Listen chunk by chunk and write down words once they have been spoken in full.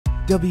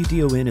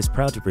WDON is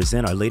proud to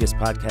present our latest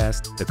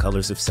podcast, The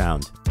Colors of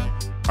Sound.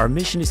 Our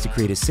mission is to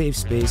create a safe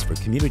space for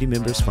community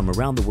members from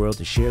around the world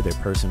to share their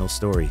personal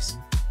stories.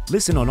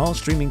 Listen on all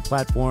streaming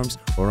platforms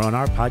or on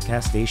our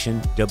podcast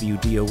station,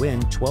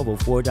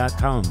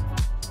 WDON1204.com.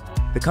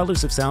 The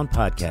Colors of Sound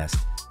podcast.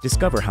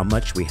 Discover how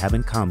much we have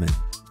in common.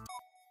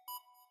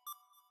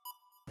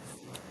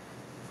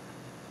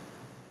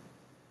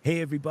 Hey,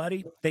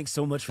 everybody. Thanks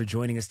so much for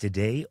joining us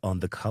today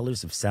on the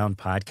Colors of Sound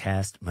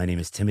podcast. My name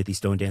is Timothy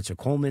Stone Dancer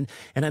Coleman,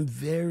 and I'm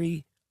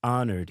very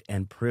honored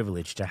and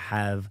privileged to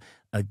have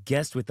a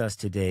guest with us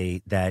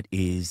today that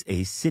is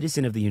a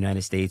citizen of the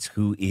United States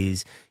who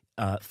is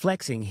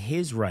flexing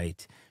his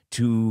right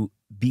to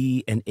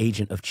be an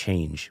agent of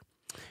change.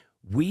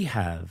 We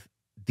have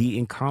the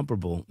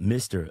incomparable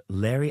Mr.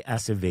 Larry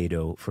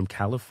Acevedo from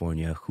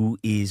California, who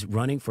is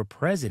running for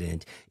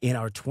president in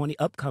our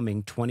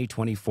upcoming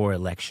 2024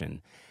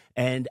 election.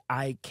 And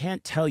I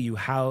can't tell you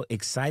how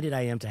excited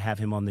I am to have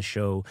him on the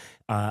show.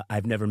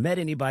 I've never met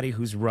anybody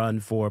who's run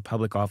for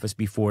public office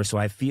before, so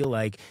I feel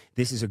like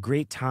this is a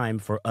great time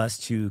for us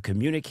to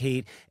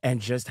communicate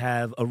and just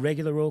have a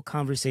regular old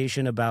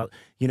conversation about,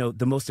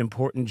 the most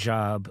important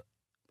job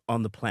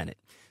on the planet.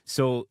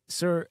 So,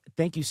 sir,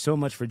 thank you so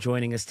much for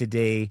joining us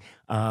today.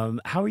 How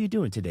are you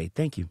doing today?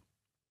 Thank you.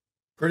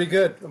 Pretty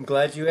good. I'm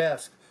glad you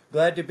asked.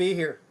 Glad to be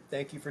here.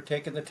 Thank you for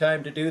taking the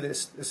time to do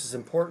this. This is an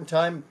important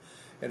time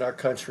in our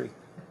country.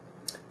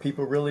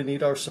 People really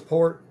need our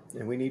support,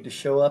 and we need to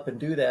show up and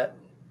do that.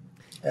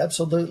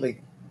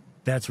 Absolutely.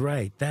 That's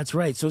right. That's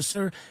right. So,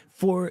 sir,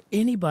 for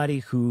anybody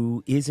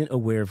who isn't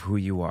aware of who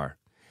you are,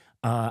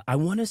 I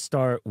want to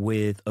start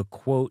with a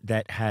quote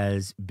that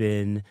has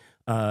been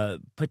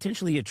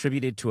potentially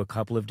attributed to a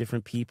couple of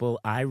different people.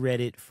 I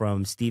read it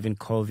from Stephen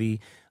Covey,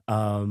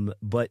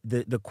 but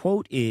the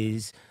quote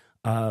is,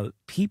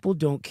 people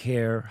don't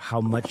care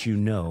how much you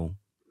know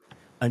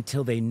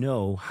until they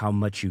know how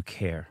much you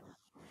care.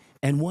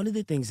 And one of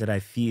the things that I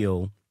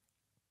feel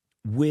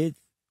with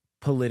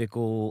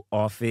political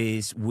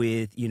office,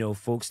 with,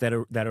 folks that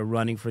are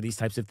running for these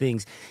types of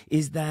things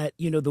is that,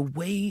 the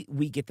way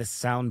we get the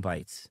sound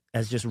bites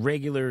as just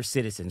regular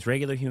citizens,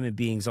 regular human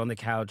beings on the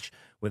couch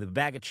with a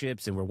bag of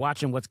chips and we're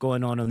watching what's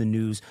going on the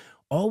news,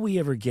 all we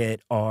ever get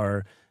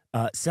are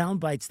sound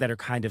bites that are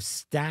kind of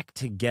stacked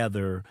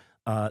together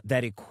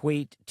that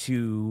equate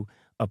to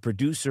a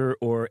producer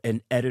or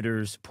an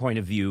editor's point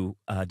of view,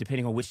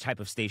 depending on which type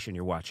of station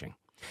you're watching.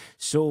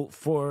 So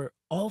for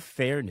all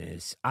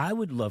fairness, I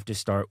would love to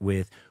start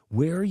with,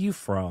 where are you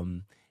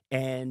from?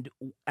 And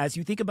as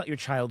you think about your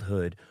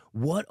childhood,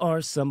 what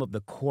are some of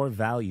the core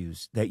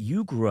values that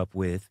you grew up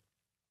with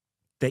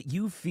that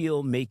you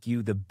feel make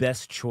you the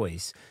best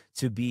choice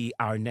to be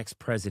our next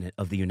president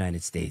of the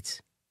United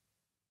States?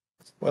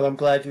 Well, I'm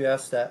glad you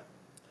asked that.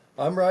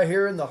 I'm right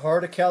here in the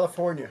heart of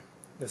California,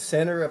 the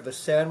center of the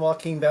San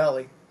Joaquin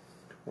Valley,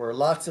 where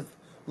lots of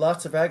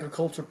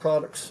agriculture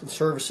products and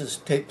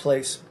services take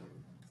place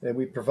that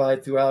we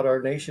provide throughout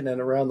our nation and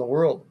around the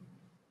world.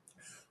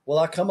 Well,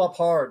 I come up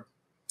hard,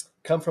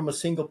 come from a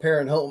single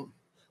parent home.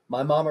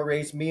 My mama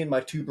raised me and my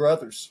two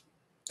brothers.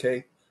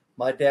 Okay.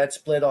 My dad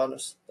split on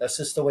us. That's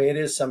just the way it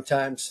is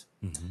sometimes.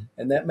 Mm-hmm.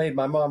 And that made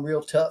my mom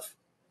real tough.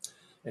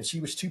 And she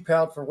was too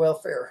proud for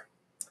welfare.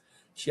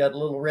 She had a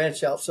little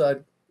ranch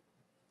outside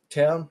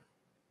town.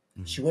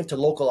 Mm-hmm. She went to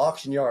local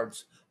auction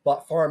yards,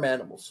 bought farm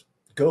animals,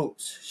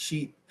 goats,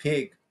 sheep,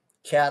 pig,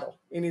 cattle,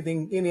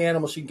 any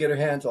animal she can get her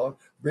hands on,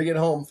 bring it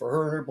home for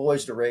her and her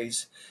boys to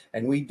raise.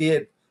 And we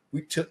did.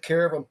 We took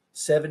care of them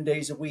 7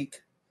 days a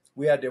week.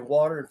 We had to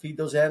water and feed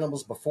those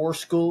animals before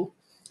school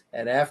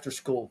and after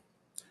school.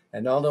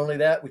 And not only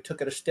that, we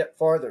took it a step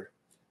farther.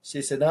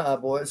 She said,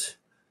 boys.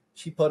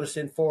 She put us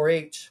in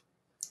 4-H.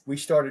 We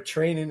started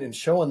training and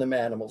showing them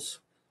animals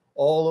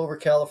all over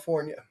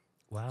California.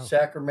 Wow.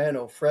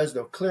 Sacramento,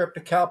 Fresno, clear up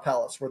to Cow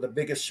Palace, were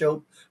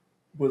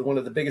one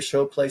of the biggest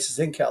show places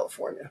in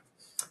California,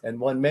 and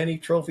won many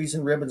trophies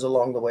and ribbons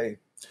along the way.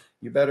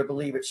 You better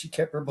believe it. She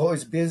kept her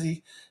boys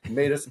busy and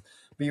made us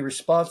be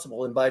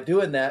responsible. And by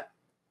doing that,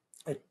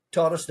 it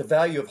taught us the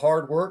value of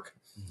hard work,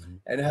 mm-hmm.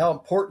 and how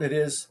important it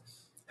is,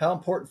 how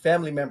important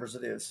family members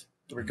it is,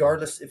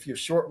 regardless if you're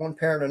short one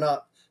parent or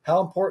not, how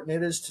important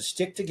it is to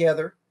stick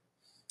together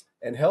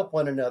and help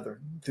one another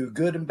through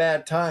good and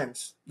bad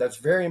times. That's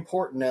very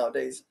important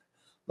nowadays.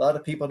 A lot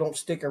of people don't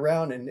stick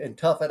around and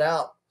tough it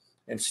out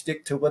and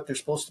stick to what they're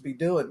supposed to be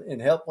doing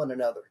and help one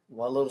another.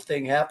 One little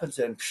thing happens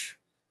and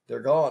they're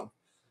gone.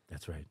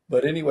 That's right.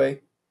 But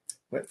anyway,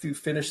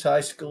 finished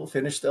high school,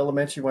 finished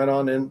elementary, went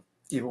on and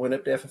even went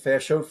up to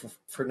FFA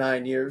for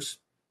 9 years,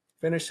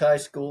 finished high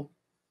school.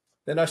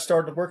 Then I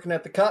started working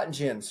at the cotton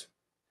gins.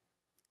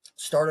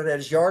 Started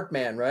as yard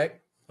man,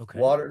 right? Okay.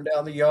 Watering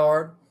down the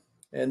yard.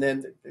 And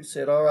then they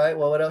said, all right,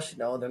 well, what else you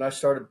know? And then I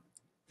started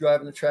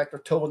driving the tractor,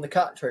 towing the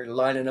cotton trailer,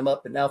 lining them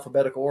up in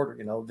alphabetical order.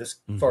 This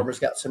mm-hmm. farmer's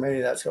got so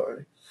many, that sort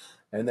of.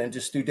 And then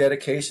just through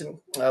dedication,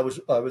 I was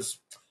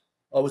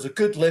a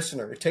good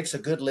listener. It takes a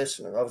good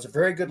listener. I was a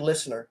very good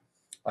listener.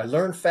 I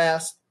learned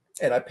fast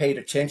and I paid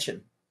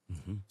attention.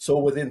 Mm-hmm. So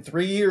within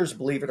 3 years,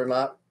 believe it or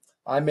not,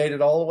 I made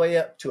it all the way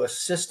up to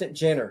assistant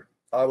ginner.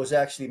 I was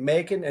actually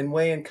making and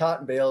weighing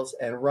cotton bales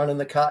and running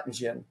the cotton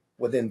gin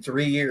within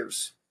 3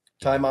 years.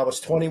 Time I was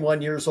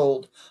 21 years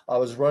old, I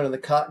was running the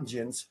cotton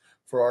gins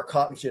for our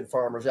cotton gin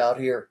farmers out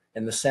here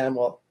in the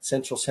central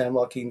San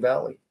Joaquin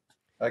Valley.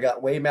 I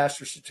got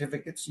weighmaster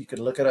certificates. You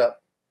can look it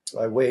up.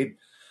 I weighed,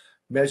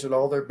 measured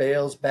all their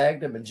bales,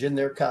 bagged them, and gin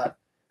their cotton.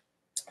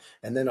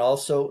 And then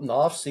also in the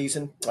off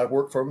season, I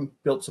worked for them,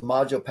 built some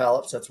module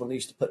pallets. That's when they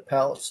used to put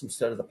pallets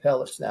instead of the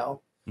pellets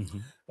now. Mm-hmm.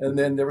 And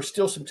then there was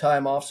still some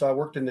time off, so I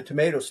worked in the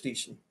tomato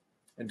station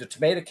and the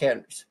tomato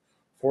canneries,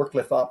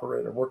 forklift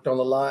operator, worked on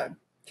the line,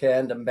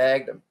 canned them,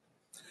 bagged them.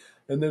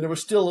 And then there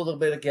was still a little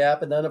bit of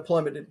gap, and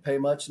unemployment didn't pay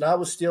much. And I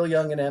was still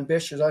young and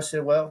ambitious. I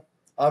said, well,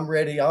 I'm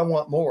ready. I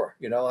want more.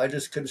 You know, I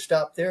just couldn't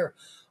stop there.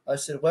 I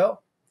said,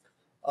 well,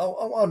 I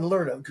want to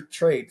learn a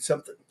trade,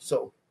 something.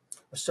 So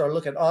I started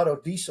looking at auto,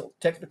 diesel,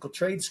 technical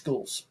trade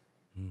schools.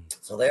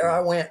 So there I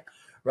went,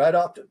 right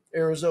off to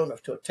Arizona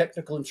to a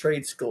technical and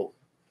trade school.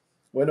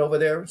 Went over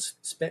there,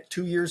 spent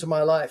 2 years of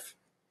my life.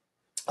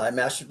 I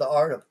mastered the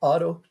art of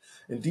auto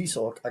and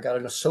diesel. I got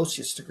an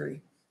associate's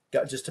degree,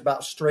 got just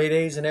about straight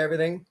A's and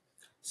everything,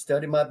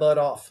 studied my butt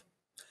off.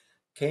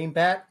 Came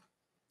back,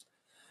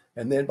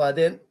 and then by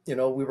then, you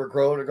know, we were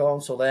grown or gone,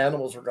 so the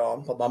animals were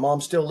gone. But my mom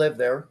still lived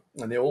there,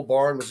 and the old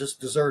barn was just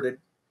deserted.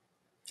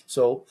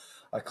 So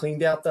I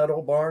cleaned out that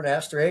old barn,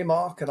 asked her, hey,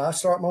 Ma, can I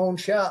start my own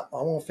shop? I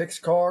want to fix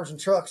cars and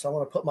trucks. I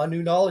want to put my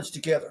new knowledge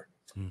together.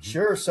 Mm-hmm.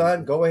 Sure,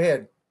 son, go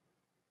ahead.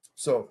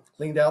 So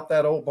cleaned out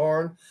that old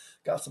barn,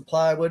 got some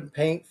plywood and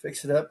paint,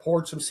 fixed it up,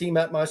 poured some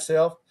cement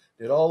myself,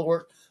 did all the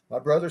work. My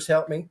brothers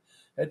helped me.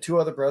 I had two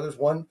other brothers,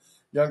 one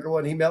younger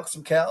one, he milked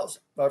some cows.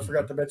 I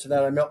forgot to mention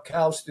that I milked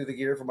cows through the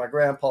year for my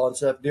grandpa and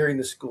stuff during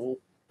the school.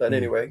 But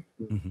anyway,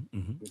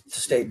 to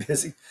stay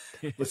busy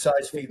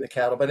besides feeding the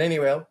cattle. But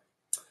anyway,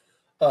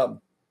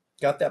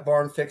 got that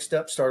barn fixed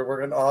up, started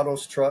working on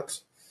autos,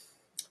 trucks,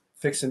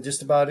 fixing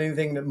just about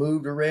anything that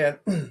moved or ran.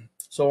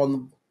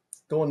 So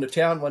going to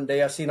town one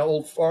day, I seen an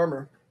old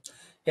farmer.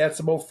 He had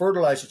some old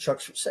fertilizer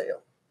trucks for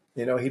sale.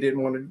 You know, he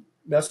didn't want to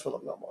mess with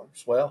them no more.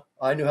 Well,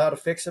 I knew how to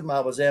fix them. I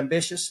was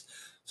ambitious.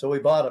 So we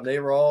bought them. They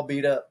were all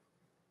beat up,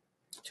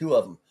 two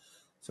of them.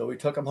 So we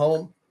took them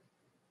home,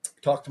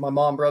 talked to my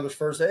mom brothers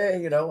first.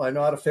 Hey, you know, I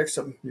know how to fix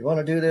them. You want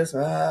to do this?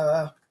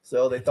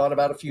 So they thought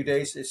about it a few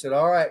days. They said,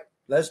 all right,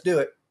 let's do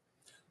it.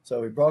 So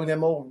we brought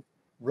them old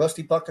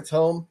rusty buckets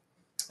home,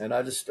 and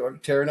I just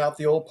started tearing out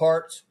the old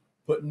parts,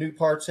 putting new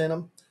parts in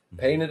them,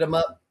 painted them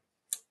up.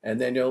 And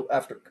then, you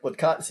know, when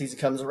cotton season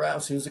comes around,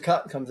 as soon as the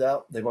cotton comes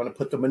out, they want to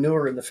put the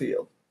manure in the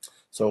field.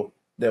 So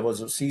there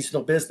was a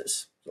seasonal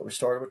business. So we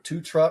started with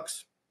 2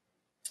 trucks.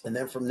 And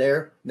then from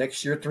there,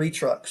 next year, 3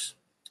 trucks.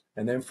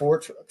 And then 4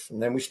 trucks.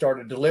 And then we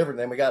started delivering.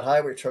 Then we got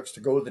highway trucks to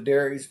go to the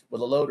dairies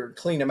with a loader and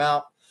clean them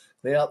out,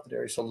 lay out the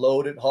dairy. So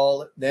load it,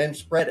 haul it, then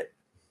spread it.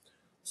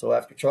 So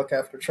after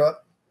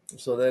truck.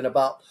 So then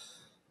about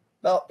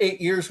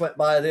 8 years went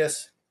by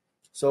this.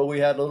 So we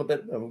had a little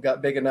bit, we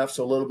got big enough,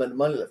 so a little bit of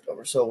money left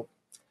over. So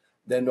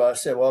then I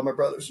said, well, my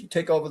brothers, you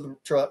take over the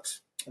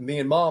trucks. And me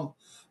and Mom,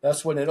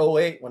 that's when in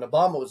 2008, when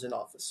Obama was in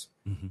office,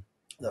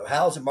 the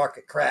housing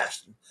market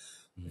crashed.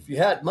 If you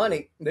had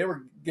money, they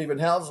were giving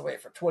houses away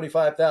for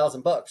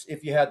 $25,000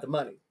 if you had the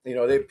money. You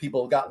know,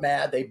 people got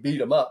mad. They beat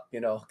them up, you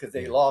know, because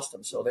they lost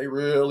them. So they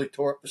really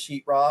tore up the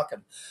sheetrock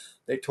and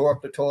they tore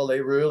up the toil.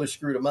 They really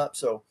screwed them up.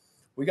 So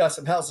we got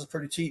some houses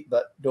pretty cheap,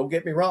 but don't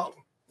get me wrong.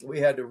 We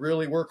had to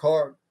really work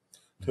hard.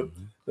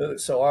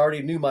 So I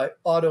already knew my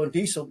auto and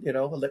diesel, you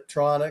know,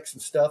 electronics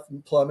and stuff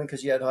and plumbing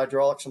because you had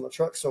hydraulics on the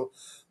truck. So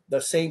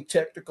the same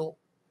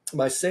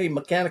my same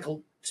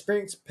mechanical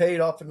experience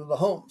paid off into the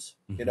homes,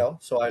 you know.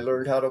 So I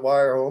learned how to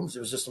wire homes. It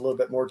was just a little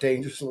bit more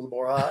dangerous, a little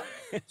more hot.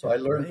 So I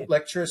learned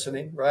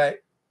electricity, right?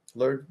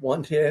 Learned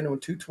 110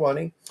 and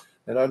 220.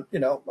 And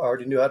I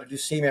already knew how to do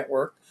cement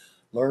work,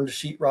 learned the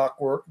sheetrock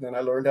work. And then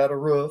I learned how to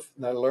roof,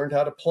 and I learned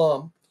how to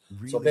plumb.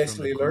 Really, so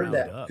basically learned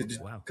that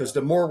because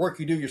the more work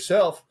you do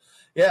yourself,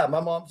 yeah, my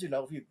mom's, you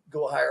know, if you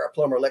go hire a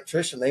plumber,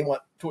 electrician, they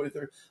want 20,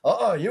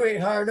 30. You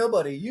ain't hire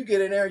nobody. You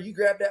get in there, you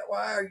grab that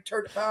wire, you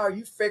turn the power,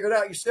 you figure it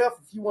out yourself.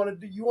 If you wanted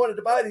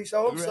to buy these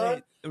homes,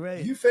 son,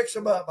 you fix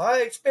them up.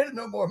 I ain't spending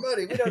no more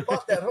money. We done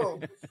bought that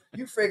home.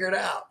 You figure it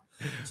out.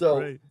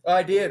 So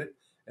I did it,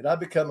 and I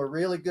become a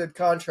really good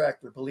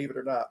contractor, believe it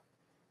or not.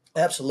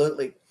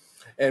 Absolutely.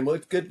 And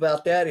what's good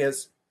about that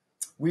is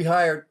we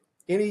hired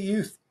any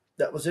youth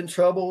that was in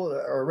trouble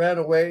or ran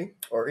away,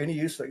 or any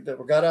youth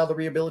that got out of the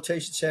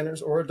rehabilitation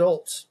centers, or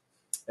adults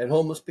and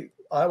homeless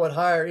people. I would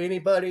hire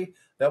anybody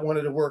that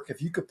wanted to work. If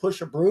you could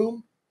push a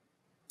broom,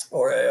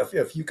 or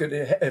if you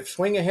could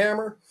swing a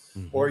hammer,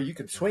 or you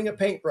could swing a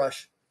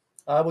paintbrush,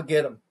 I would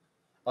get them.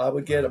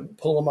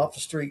 Pull them off the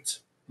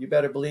streets. You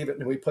better believe it.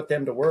 And we put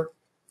them to work.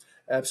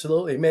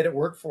 Absolutely. Made it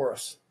work for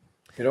us.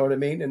 You know what I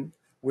mean? And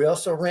we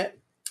also rent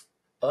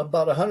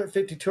about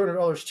 $150,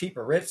 $200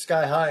 cheaper. Rent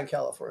sky high in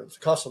California. The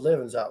cost of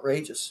living is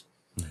outrageous.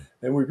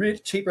 And we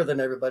rent cheaper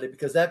than everybody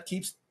because that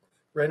keeps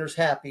renters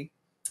happy.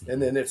 And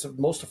then it's the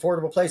most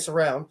affordable place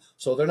around.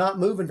 So they're not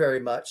moving very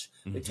much.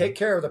 They take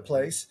care of the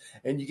place,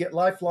 and you get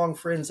lifelong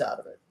friends out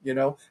of it, you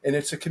know, and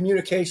it's a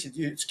communication,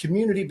 it's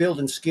community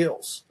building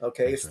skills.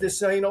 Okay. It's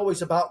this ain't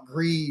always about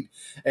greed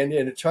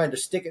and trying to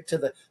stick it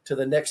to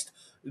the next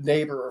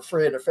neighbor or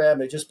friend or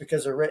family just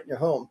because they're renting your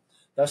home.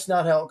 That's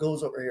not how it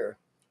goes over here.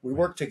 We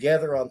work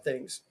together on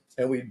things,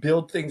 and we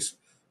build things,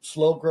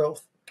 slow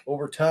growth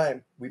over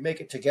time. We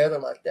make it together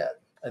like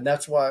that. And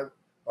that's why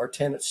our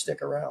tenants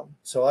stick around.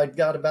 So I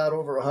got about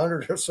over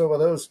 100 or so of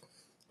those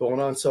going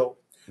on. So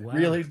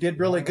really did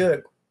really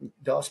good.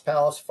 Doss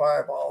Palace,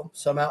 Fireball,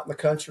 some out in the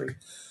country.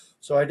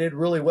 So I did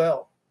really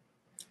well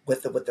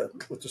with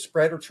the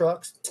spreader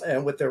trucks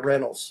and with the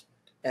rentals.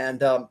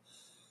 And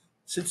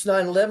since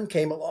 9/11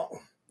 came along,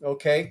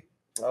 okay,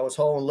 I was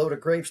hauling a load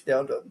of grapes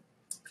down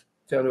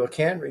to a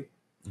cannery.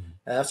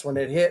 And that's when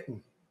it hit.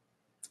 And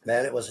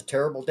man, it was a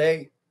terrible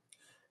day.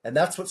 And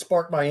that's what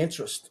sparked my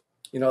interest.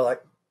 You know,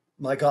 like,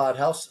 my God,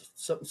 how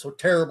something so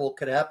terrible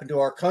could happen to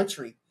our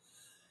country.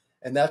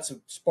 And that's what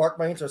sparked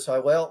my interest.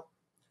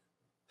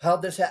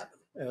 How'd this happen?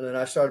 And then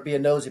I started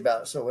being nosy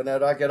about it. So when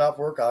I get off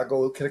work, I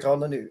go click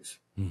on the news,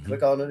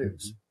 click on the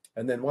news.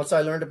 And then once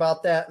I learned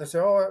about that, I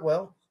said, all right,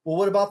 well,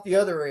 what about the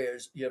other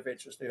areas you have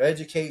interest in?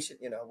 Education,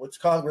 you know, what's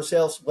Congress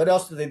else? What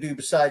else do they do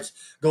besides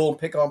go and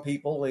pick on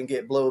people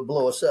and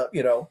blow us up,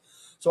 you know?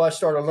 So I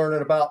started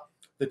learning about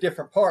the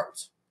different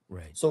parts.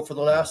 Right. So for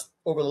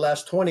over the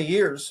last 20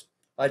 years,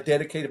 I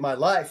dedicated my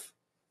life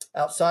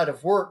outside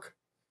of work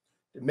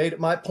and made it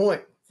my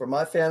point for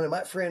my family,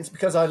 my friends,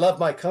 because I love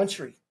my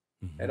country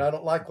and I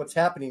don't like what's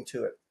happening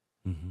to it.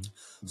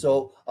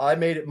 So I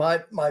made it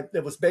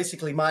it was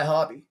basically my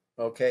hobby.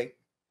 Okay.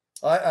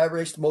 I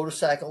raced a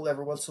motorcycle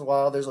every once in a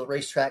while. There's a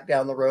racetrack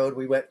down the road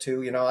we went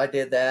to, you know, I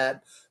did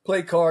that,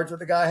 played cards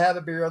with the guy, have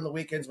a beer on the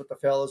weekends with the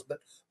fellas. But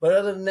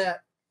other than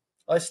that,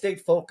 I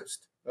stayed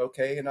focused.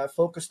 Okay. And I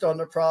focused on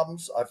their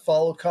problems. I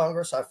followed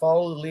Congress. I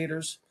followed the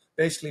leaders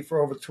basically for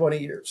over 20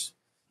 years.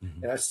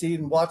 And I see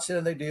and watch it,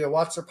 and they do. I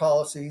watch their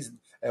policies.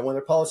 And when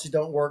their policies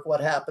don't work, what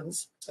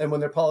happens? And when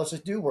their policies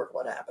do work,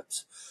 what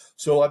happens?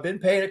 So I've been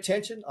paying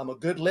attention. I'm a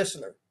good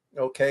listener.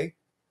 Okay.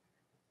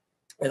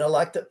 And I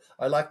like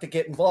to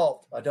get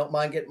involved. I don't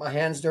mind getting my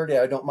hands dirty.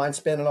 I don't mind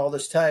spending all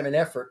this time and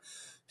effort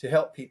to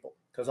help people,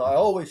 because I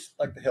always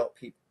like to help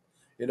people.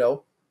 You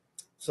know,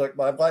 it's like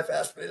my wife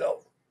asked me, you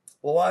know,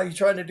 well, why are you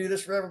trying to do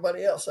this for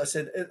everybody else? I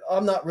said,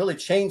 I'm not really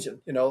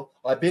changing. You know,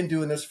 I've been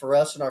doing this for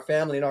us and our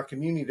family and our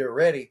community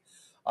already.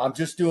 I'm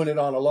just doing it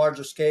on a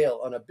larger scale,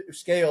 on a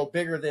scale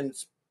bigger than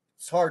it's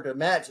hard to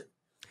imagine.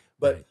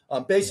 But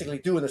I'm basically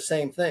doing the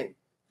same thing.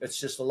 It's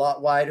just a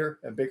lot wider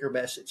and bigger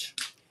message.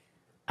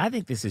 I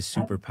think this is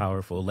super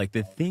powerful. Like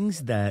the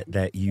things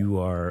that you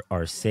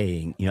are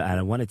saying, you know, and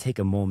I want to take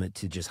a moment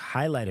to just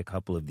highlight a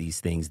couple of these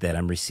things that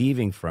I'm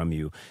receiving from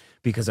you,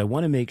 because I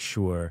want to make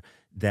sure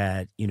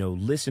that, you know,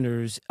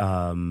 listeners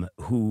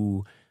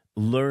who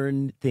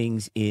learn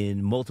things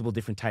in multiple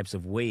different types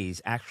of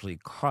ways actually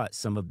caught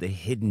some of the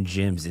hidden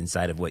gems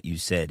inside of what you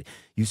said.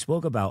 You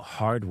spoke about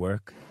hard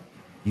work.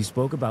 You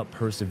spoke about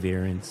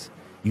perseverance.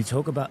 You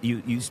spoke about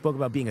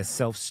being a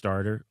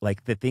self-starter,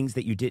 like the things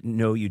that you didn't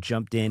know, you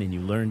jumped in and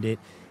you learned it.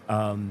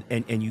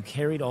 And you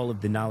carried all of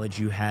the knowledge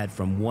you had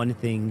from one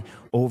thing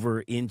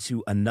over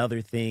into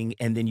another thing.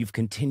 And then you've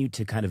continued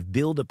to kind of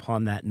build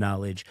upon that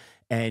knowledge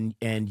and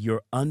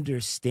your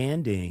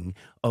understanding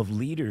of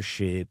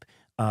leadership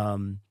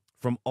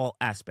from all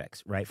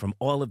aspects, right? From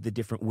all of the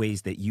different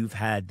ways that you've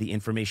had the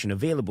information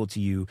available to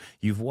you.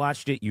 You've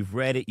watched it, you've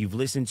read it, you've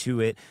listened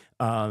to it,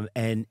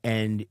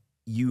 and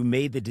you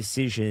made the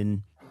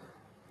decision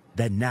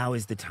that now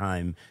is the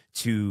time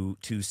to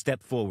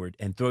step forward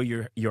and throw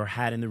your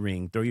hat in the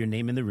ring, throw your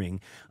name in the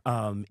ring,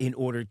 in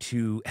order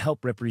to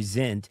help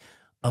represent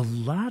a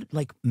lot,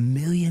 like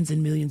millions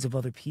and millions of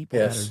other people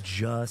that are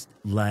just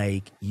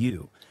like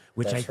you,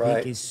 which I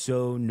think is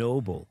so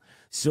noble.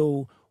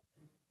 So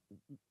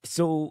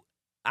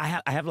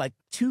I have like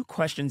two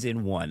questions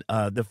in one.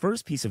 The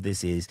first piece of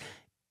this is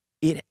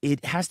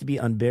it has to be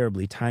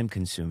unbearably time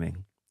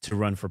consuming to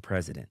run for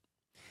president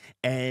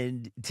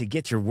and to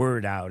get your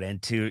word out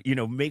and to, you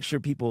know, make sure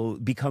people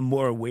become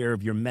more aware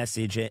of your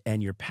message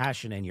and your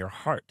passion and your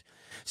heart.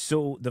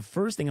 So the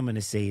first thing I'm going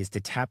to say is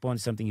to tap on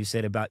something you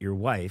said about your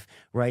wife,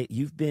 right?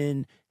 You've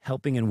been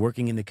helping and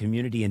working in the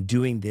community and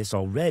doing this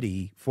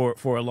already for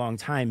a long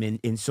time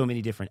in so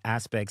many different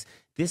aspects.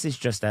 This is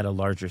just at a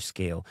larger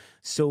scale.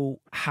 So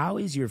how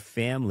is your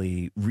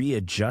family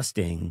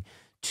readjusting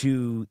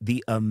to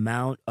the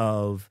amount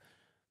of,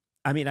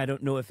 I mean, I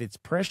don't know if it's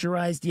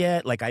pressurized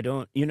yet. Like, I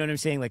don't, you know what I'm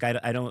saying? Like,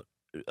 I don't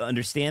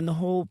understand the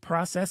whole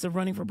process of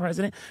running for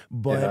president,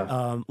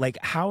 but like,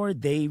 how are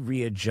they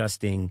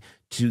readjusting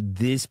to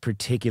this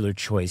particular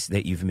choice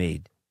that you've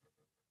made?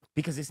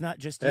 Because it's not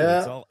just you,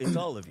 it's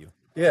all of you.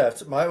 Yeah,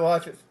 it's my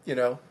wife, you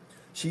know,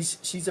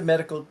 she's a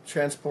medical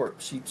transport.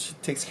 She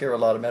takes care of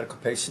a lot of medical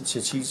patients,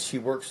 and she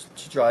works,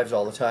 she drives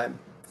all the time.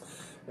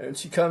 And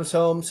she comes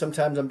home,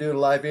 sometimes I'm doing a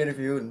live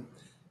interview, and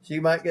she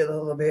might get a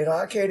little bit,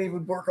 I can't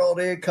even work all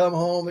day and come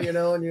home,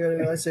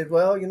 I said,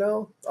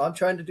 well, I'm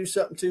trying to do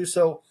something too.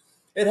 So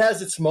it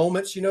has its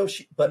moments, Yeah.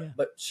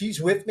 but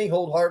she's with me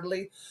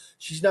wholeheartedly.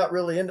 She's not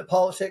really into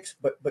politics,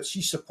 but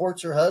she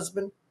supports her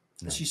husband.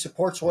 She Nice.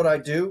 supports what I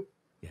do.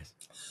 Yes.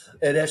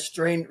 It has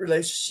strained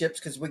relationships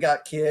because we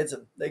got kids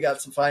and they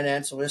got some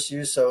financial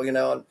issues. So,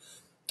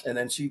 and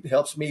then she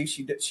helps me.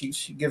 She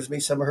gives me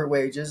some of her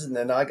wages, and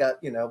then I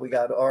got, we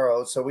got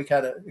RO. So we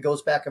kind of, it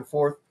goes back and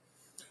forth.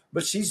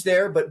 But she's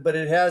there. But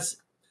it has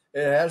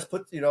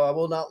put, I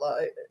will not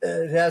lie.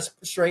 It has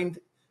strained,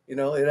 it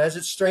has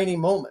its straining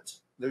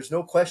moments. There's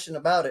no question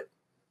about it.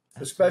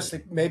 Especially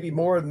Absolutely. maybe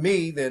more of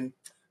me than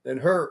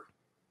her,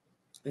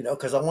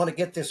 because I want to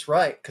get this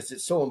right because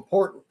it's so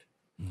important.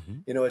 Hmm.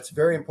 It's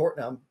very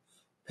important. I'm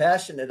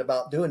passionate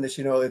about doing this.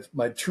 It's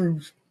my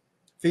true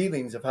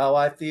feelings of how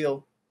I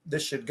feel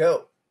this should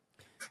go.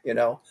 You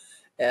know,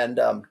 and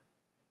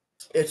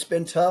it's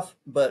been tough,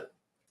 but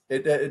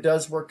it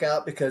does work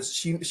out because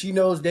she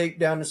knows deep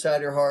down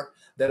inside her heart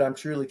that I'm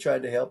truly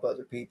trying to help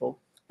other people,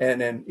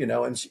 and then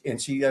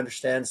and she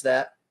understands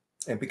that,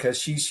 and because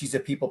she's a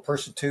people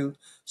person too,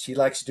 she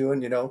likes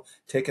doing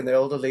taking the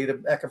older lady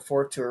back and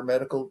forth to her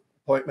medical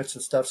appointments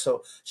and stuff.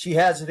 So she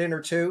has it in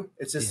her too.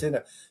 It's just Yeah. in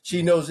a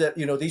she knows that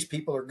these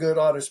people are good,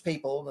 honest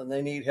people, and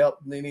they need help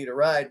and they need a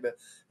ride. But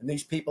and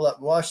these people up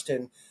in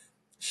Washington,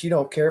 she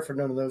don't care for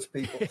none of those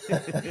people.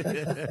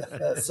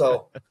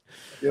 So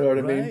you know what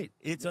I mean? Right.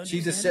 It's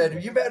She just said,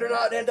 understandable. "You better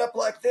not end up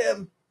like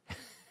them.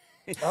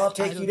 I'll I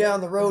take you don't.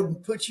 down the road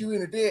and put you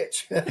in a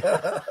ditch.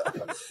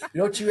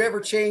 Don't you ever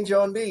change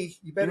on me.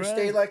 You better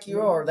stay Right. like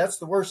you are. That's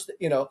the worst.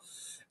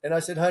 And I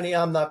said, honey,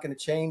 I'm not going to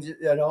change it.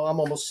 I'm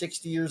almost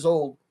 60 years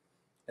old,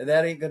 and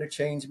that ain't going to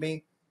change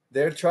me.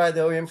 They'll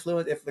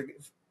influence. If they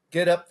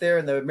get up there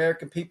and the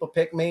American people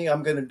pick me,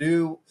 I'm going to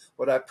do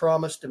what I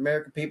promised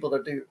American people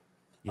to do.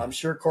 I'm Yes.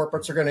 sure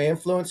corporates are going to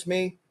influence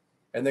me,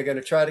 and they're going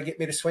to try to get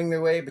me to swing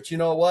their way. But you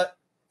know what?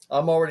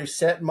 I'm already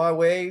set in my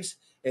ways,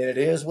 and it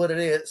is what it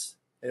is.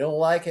 They don't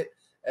like it.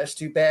 That's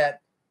too bad,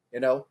 you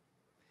know.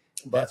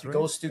 But That's it right.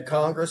 goes through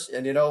Congress,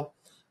 and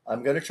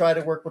I'm going to try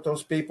to work with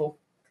those people.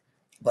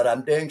 But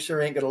I'm dang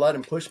sure ain't going to let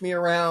them push me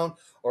around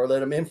or let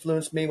them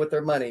influence me with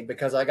their money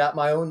because I got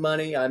my own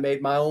money. I made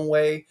my own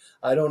way.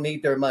 I don't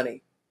need their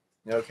money.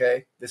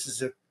 Okay, this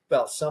is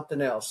about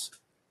something else.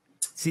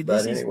 See,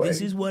 But this anyway,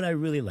 is what I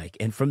really like.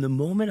 And from the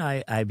moment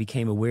I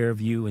became aware of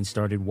you and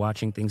started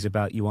watching things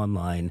about you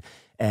online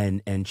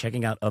and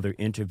checking out other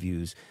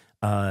interviews,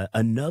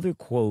 another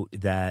quote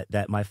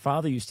that my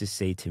father used to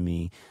say to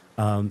me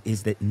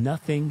is that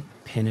nothing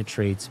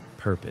penetrates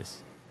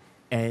purpose.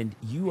 And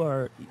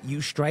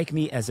you strike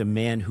me as a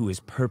man who is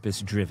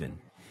purpose driven.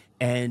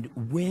 And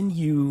when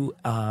you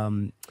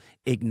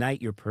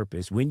ignite your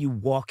purpose, when you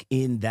walk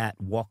in that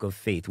walk of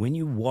faith, when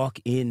you walk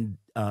in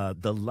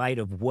the light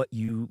of what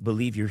you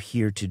believe you're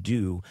here to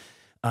do,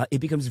 it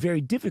becomes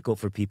very difficult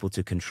for people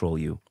to control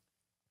you.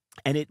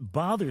 And it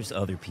bothers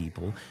other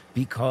people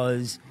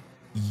because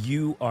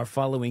you are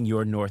following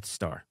your North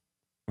Star,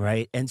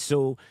 right? And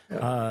so yeah,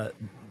 uh,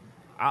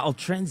 I'll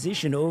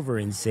transition over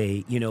and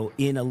say,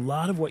 in a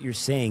lot of what you're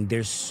saying,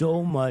 there's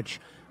so much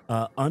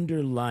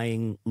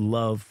underlying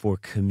love for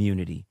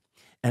community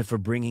and for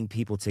bringing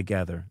people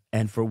together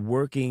and for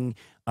working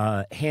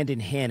hand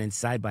in hand and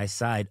side by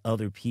side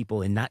other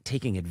people and not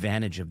taking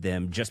advantage of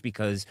them just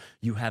because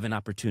you have an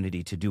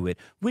opportunity to do it,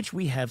 which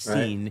we have right.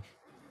 seen.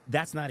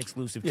 That's not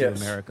exclusive to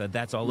Yes, America.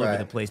 That's all over the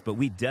right, place. But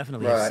we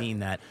definitely have right. seen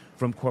that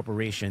from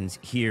corporations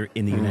here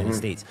in the United Mm-hmm.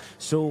 States.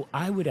 So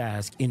I would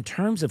ask, in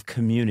terms of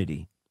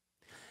community,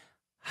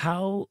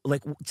 how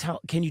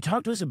can you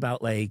talk to us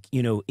about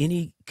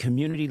any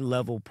community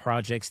level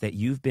projects that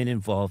you've been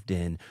involved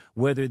in,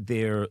 whether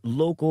they're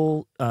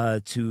local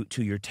to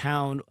your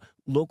town,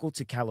 local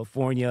to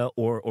California,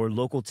 or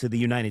local to the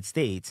United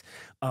States?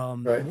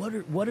 Right.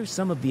 What are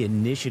some of the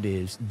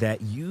initiatives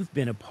that you've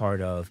been a part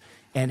of,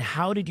 and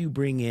how did you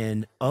bring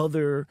in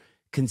other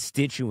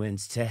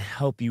constituents to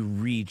help you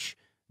reach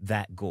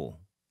that goal?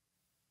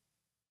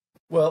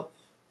 Well,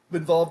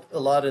 involved a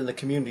lot in the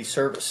community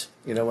service.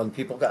 When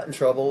people got in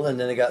trouble and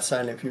then they got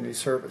signed in community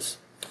service.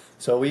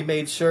 So we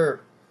made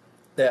sure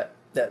that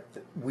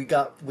we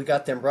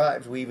got them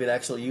bribes. We even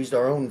actually used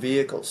our own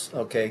vehicles,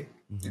 okay,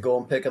 to Hmm. go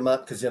and pick them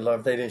up because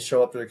if they didn't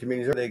show up to their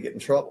community, they get in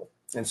trouble.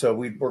 And so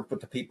we'd work with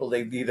the people.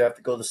 They'd either have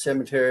to go to the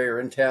cemetery or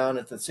in town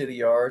at the city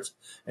yards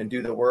and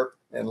do the work.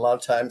 And a lot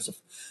of times, if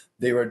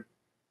they were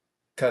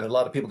kind of a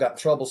lot of people got in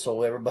trouble,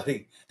 so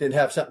everybody didn't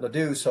have something to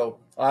do. So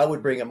I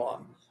would bring them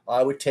on.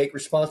 I would take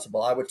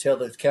responsible. I would tell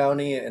the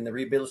county and the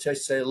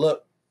rehabilitation, say,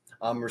 look,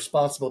 I'm a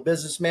responsible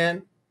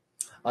businessman.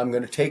 I'm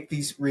going to take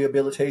these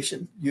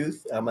rehabilitation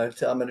youth. I'm going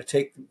to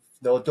take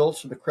the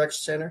adults from the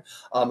correction center.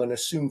 I'm going to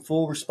assume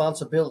full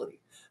responsibility.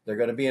 They're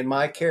going to be in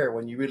my care.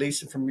 When you release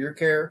them from your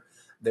care,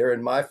 they're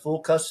in my full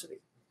custody.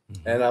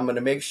 Hmm. And I'm going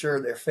to make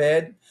sure they're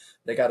fed,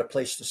 they got a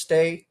place to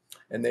stay,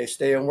 and they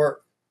stay and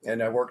work.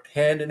 And I worked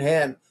hand in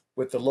hand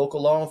with the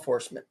local law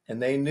enforcement,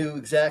 and they knew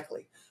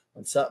exactly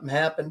when something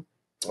happened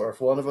or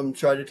if one of them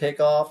tried to take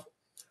off,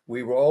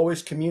 we were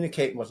always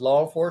communicating with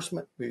law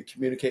enforcement. We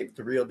communicate with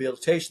the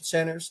rehabilitation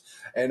centers,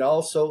 and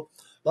also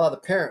a lot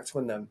of the parents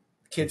when the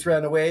kids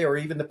ran away, or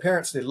even the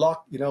parents, they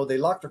locked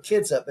their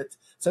kids up.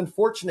 It's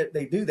unfortunate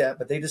they do that,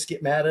 but they just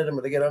get mad at them,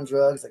 or they get on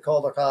drugs. They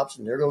call the cops,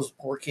 and there goes the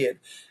poor kid,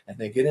 and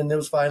they get in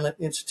those violent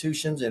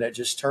institutions, and it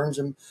just turns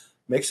them,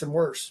 makes them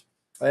worse.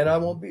 And I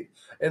won't be,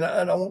 and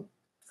I don't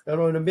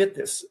admit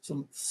this.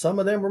 Some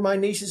of them were my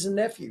nieces and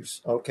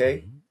nephews.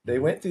 Okay, they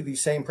went through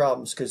these same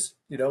problems because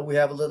we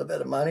have a little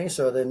bit of money,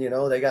 so then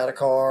they got a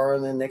car,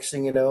 and then next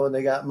thing and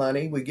they got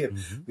money. We give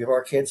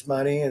our kids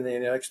money, and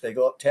then next they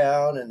go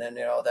uptown, and then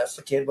that's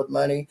the kid with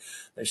money.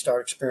 They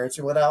start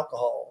experiencing with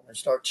alcohol and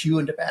start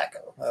chewing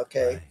tobacco.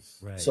 Okay,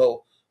 right.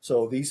 So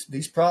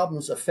these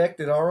problems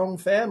affected our own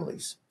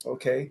families.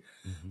 Okay,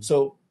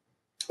 so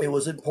it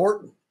was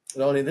important.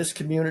 Not only this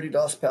community,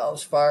 Dos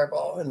Palos,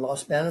 Fireball, and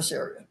Los Banos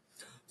area.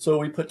 So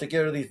we put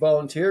together these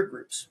volunteer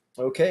groups.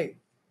 Okay,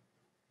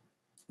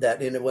 that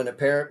when a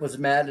parent was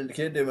mad at the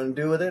kid, didn't want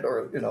to do with it,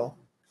 or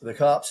the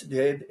cops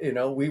did.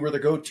 We were the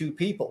go-to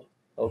people.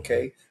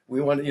 Okay,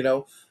 we want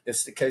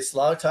it's the case. A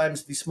lot of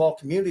times, these small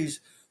communities,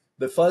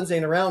 the funds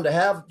ain't around to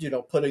have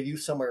put a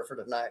youth somewhere for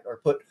the night, or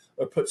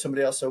put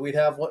somebody else. So we'd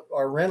have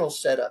our rentals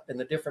set up in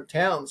the different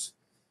towns,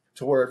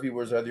 to where if you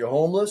was either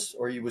homeless,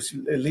 or you was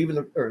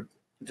leaving or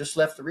just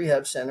left the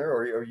rehab center,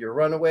 or you're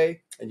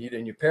runaway, and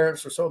your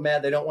parents were so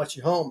mad they don't want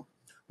you home,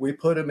 we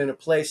put them in a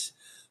place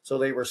so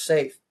they were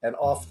safe and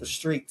off the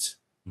streets.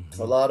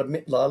 A lot of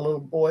little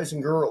boys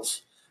and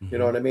girls, you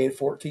know what I mean,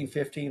 14,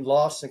 15,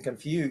 lost and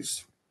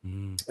confused.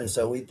 And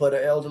so we put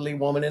an elderly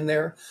woman in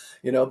there,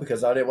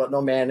 because I didn't want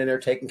no man in there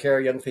taking care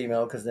of a young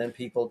female, because then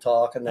people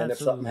talk, and then if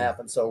something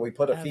happens. So we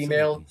put a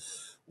female,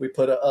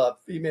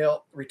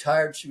 female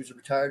retired. She was a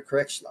retired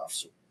correction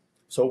officer.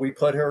 So we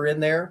put her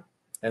in there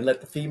and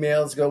let the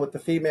females go with the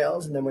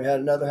females. And then we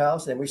had another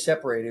house, and we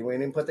separated. We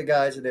didn't put the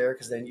guys in there,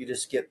 because then you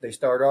just they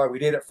start. We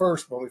did it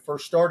first when we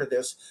first started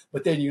this,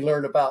 but then you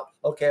learn about,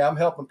 okay, I'm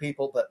helping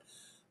people,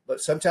 but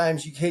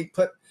sometimes you can't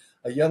put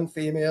a young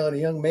female and a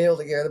young male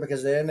together,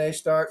 because then they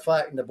start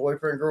fighting, the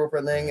boyfriend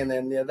girlfriend thing, and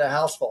then the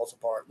house falls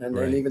apart, and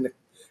then even the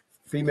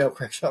female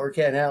correction officer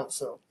can't handle it.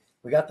 So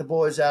we got the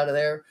boys out of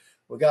there.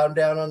 We got them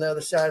down on the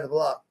other side of the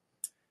block.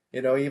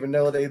 Even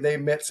though they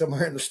met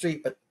somewhere in the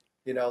street, but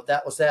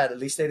that was that. At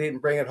least they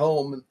didn't bring it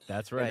home.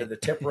 That's right. Into the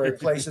temporary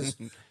places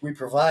we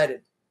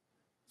provided.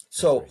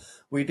 So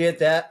we did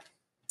that,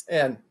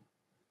 and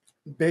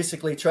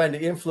basically trying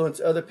to influence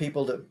other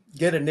people to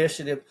get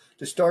initiative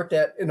to start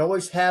that, and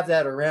always have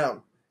that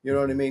around. You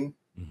know what I mean?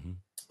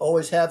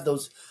 Always have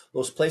those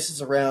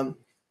places around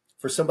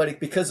for somebody,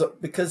 because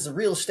the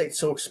real estate's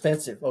so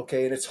expensive.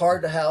 Okay, and it's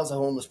hard to house a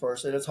homeless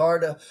person. It's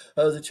hard to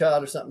house a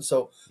child or something.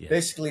 So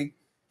basically,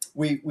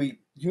 we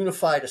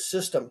unified a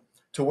system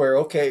to where,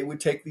 okay, we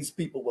take these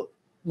people with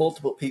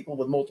multiple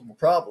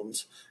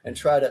problems and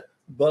try to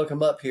bug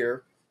them up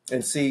here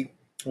and see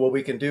what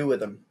we can do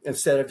with them,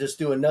 instead of just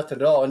doing nothing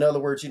at all. In other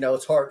words,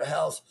 it's hard to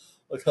house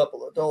a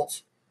couple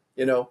adults,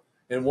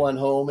 in one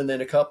home, and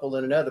then a couple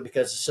in another,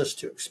 because it's just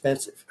too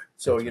expensive.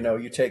 So,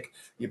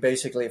 you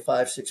basically a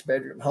 5-6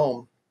 bedroom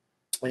home,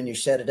 and you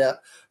set it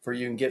up for,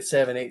 you can get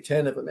 7, 8,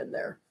 10 of them in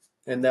there.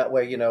 And that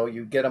way,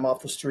 you get them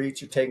off the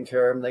streets, you're taking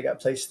care of them, they got a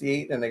place to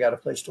eat, and they got a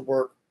place to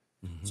work.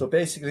 So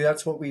basically,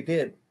 that's what we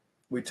did.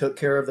 We took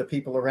care of the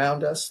people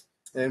around us,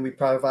 and we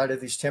provided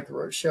these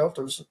temporary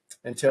shelters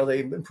until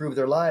they improved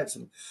their lives.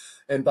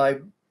 And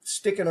by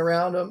sticking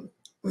around them,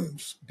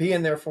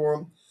 being there for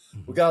them,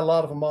 we got a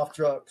lot of them off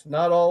drugs.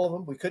 Not all of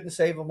them. We couldn't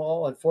save them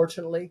all,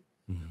 unfortunately.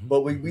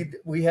 But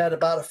we had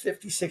about a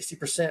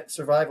 50-60%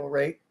 survival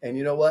rate. And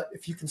you know what?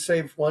 If you can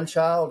save one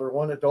child or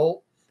one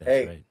adult,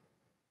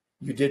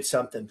 you did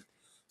something.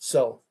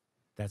 So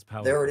that's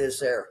powerful. There it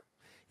is there.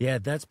 Yeah,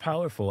 that's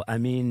powerful. I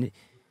mean,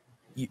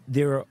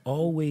 there are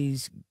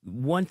always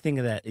one thing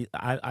that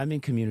I'm in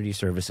community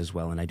service as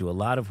well, and I do a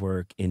lot of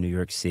work in New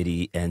York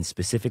City, and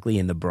specifically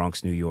in the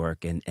Bronx, New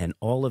York, and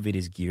all of it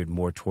is geared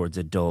more towards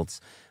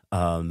adults.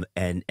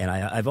 And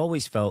I've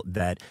always felt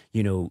that,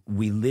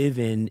 we live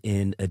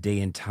in a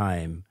day and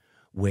time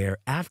where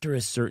after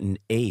a certain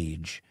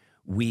age,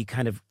 we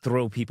kind of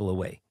throw people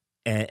away.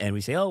 And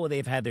we say, oh, well,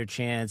 they've had their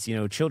chance.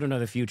 Children are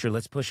the future.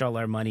 Let's push all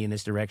our money in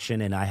this direction.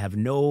 And I have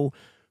no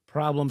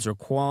problems or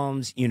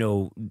qualms,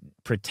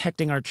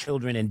 protecting our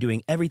children and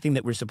doing everything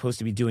that we're supposed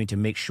to be doing to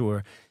make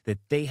sure that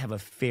they have a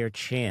fair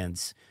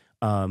chance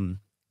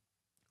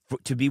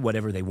to be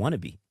whatever they want to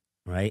be,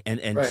 right?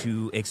 And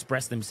to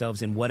express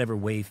themselves in whatever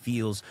way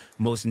feels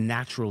most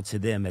natural to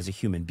them as a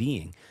human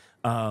being.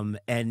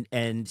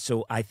 And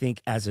so I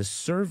think as a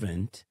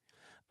servant,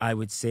 I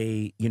would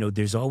say,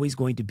 there's always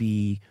going to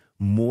be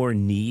more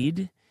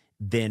need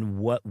than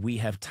what we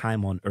have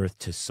time on earth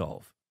to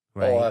solve,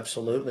 right? Oh,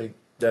 absolutely.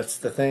 That's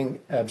the thing.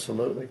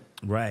 Absolutely.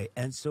 Right.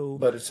 And so,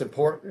 but it's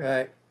important,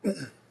 right?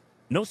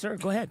 No, sir,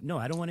 go ahead. No,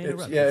 I don't want to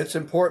interrupt. It's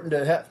important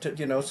to have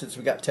to, since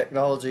we got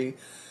technology,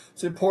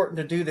 it's important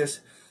to do this.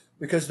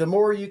 because the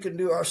more you can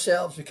do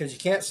ourselves, because you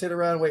can't sit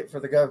around and wait for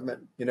the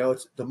government. You know,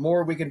 it's the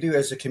more we can do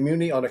as a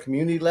community on a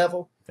community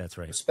level. That's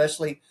right.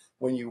 Especially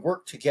when you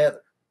work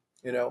together.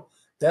 You know,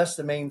 that's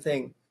the main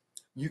thing.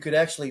 You could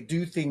actually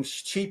do things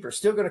cheaper.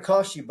 Still going to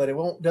cost you, but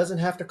doesn't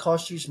have to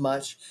cost you as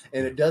much,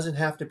 and it doesn't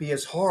have to be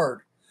as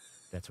hard.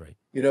 That's right.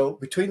 You know,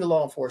 between the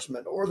law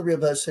enforcement or the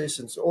rehabilitative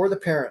citizens or the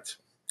parents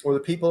or the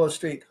people on the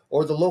street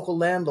or the local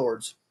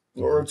landlords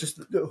or just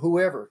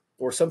whoever,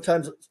 or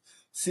sometimes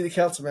city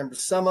council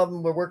members. Some of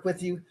them will work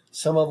with you,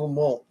 some of them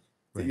won't.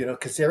 Right. You know,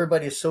 because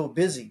everybody is so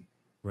busy.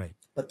 Right.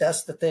 But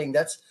that's the thing.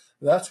 That's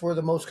where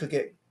the most could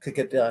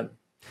get done.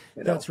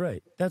 You know? That's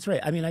right. That's right.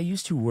 I mean, I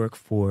used to work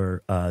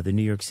for the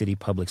New York City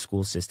public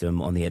school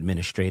system on the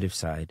administrative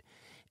side.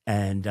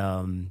 And,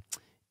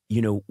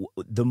 you know,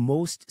 the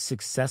most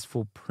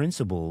successful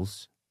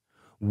principals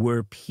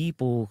were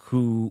people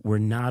who were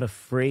not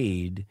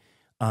afraid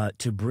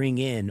to bring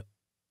in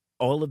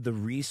all of the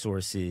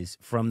resources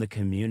from the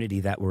community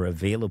that were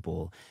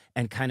available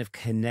and kind of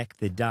connect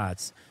the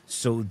dots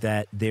so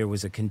that there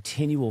was a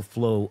continual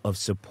flow of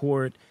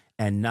support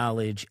and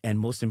knowledge and,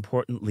 most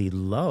importantly,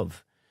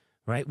 love.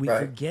 Right? We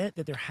forget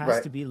that there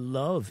has to be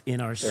love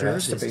in our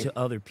service to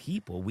other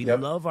people. We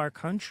love our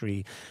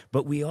country,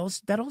 but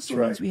that also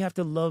means we have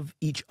to love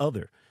each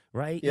other,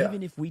 right? Yeah.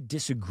 Even if we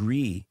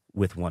disagree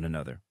with one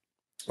another.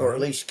 Or at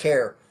least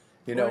care,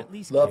 you know,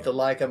 love to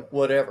like them,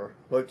 whatever.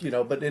 But, you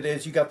know, but it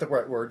is, you got the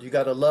right word. You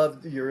got to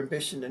love your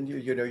ambition, and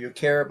you know, you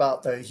care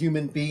about the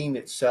human being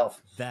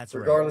itself. That's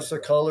regardless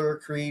of color or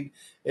creed,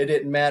 it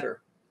didn't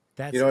matter.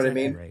 That's you know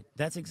exactly what I mean? Right.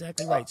 That's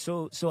exactly right.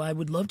 So I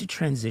would love to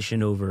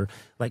transition over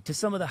like to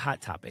some of the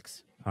hot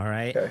topics. All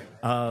right.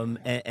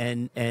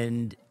 Okay.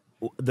 And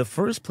the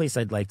first place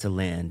I'd like to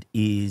land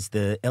is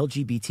the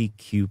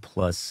LGBTQ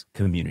plus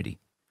community.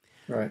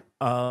 Right.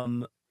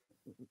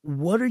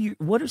 What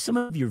are some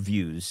of your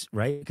views,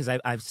 right? Because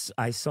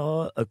I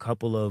saw a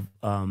couple of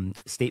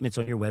statements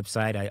on your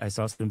website. I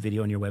saw some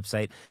video on your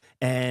website,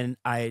 and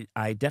I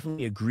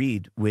definitely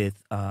agreed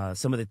with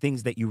some of the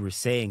things that you were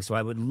saying. So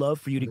I would love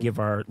for you to give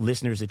our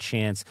listeners a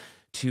chance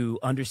to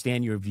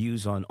understand your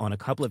views on a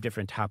couple of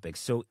different topics.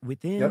 So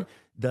within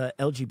the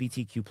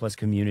LGBTQ plus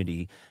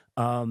community,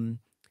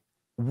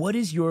 what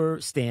is your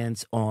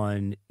stance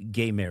on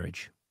gay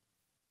marriage?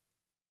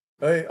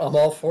 Hey, I'm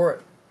all for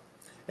it.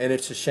 And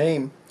it's a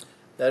shame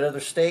that other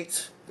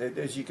states,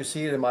 as you can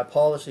see it in my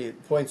policy,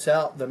 it points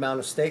out the amount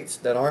of states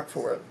that aren't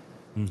for it.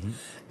 Mm-hmm.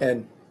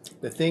 And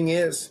the thing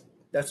is,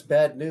 that's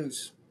bad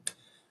news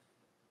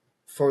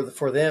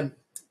for them,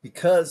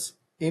 because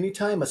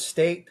anytime a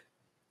state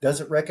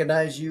doesn't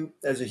recognize you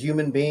as a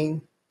human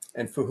being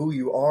and for who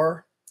you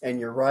are and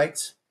your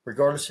rights,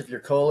 regardless of your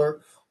color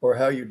or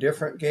how you're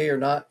different, gay or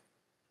not,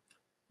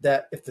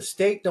 that if the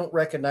state don't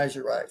recognize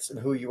your rights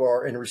and who you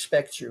are and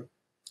respect you,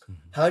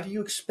 how do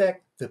you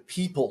expect the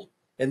people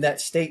in that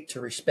state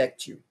to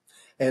respect you?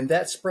 And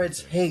that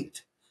spreads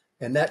hate,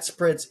 and that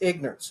spreads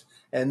ignorance,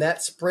 and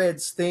that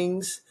spreads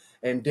things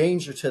and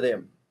danger to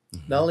them,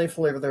 not only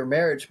for their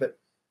marriage, but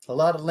a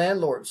lot of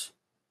landlords,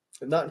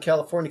 but not in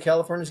California.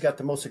 California's got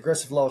the most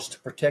aggressive laws to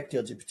protect the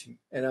LGBT,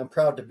 and I'm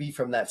proud to be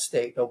from that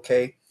state,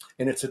 okay?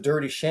 And it's a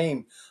dirty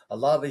shame. A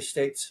lot of these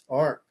states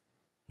aren't.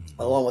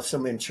 Along with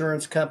some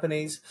insurance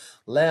companies,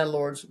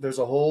 landlords, there's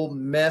a whole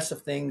mess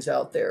of things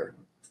out there.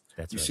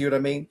 That's you right. see what I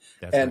mean?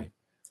 That's right.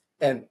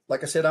 And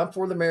like I said, I'm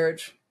for the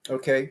marriage,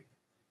 okay?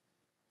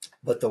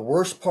 But the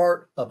worst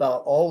part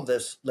about all of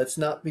this, let's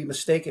not be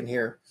mistaken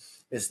here,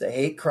 is the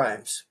hate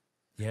crimes.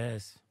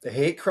 Yes. The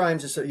hate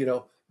crimes is, you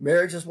know,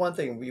 marriage is one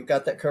thing. We've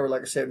got that covered,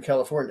 like I said, in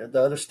California.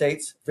 The other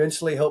states,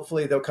 eventually,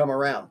 hopefully, they'll come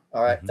around.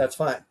 All right, that's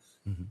fine.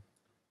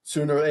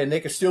 Sooner, and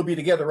they can still be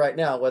together right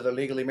now, whether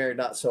legally married or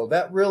not. So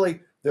that really,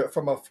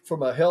 from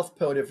a health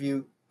point of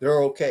view,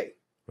 they're okay.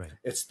 Right.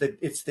 It's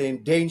the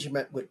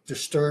endangerment which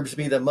disturbs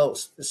me the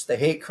most. It's the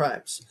hate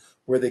crimes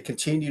where they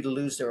continue to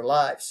lose their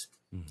lives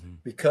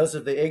because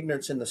of the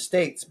ignorance in the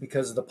states,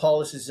 because the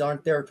policies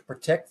aren't there to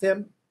protect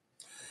them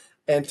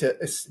and to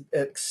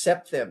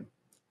accept them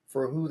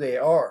for who they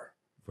are.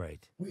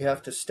 Right. We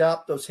have to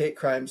stop those hate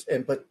crimes.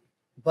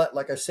 But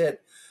like I said,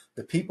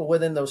 the people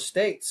within those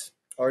states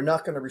are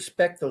not going to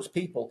respect those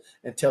people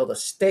until the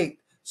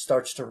state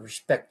starts to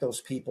respect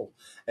those people.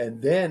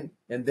 And then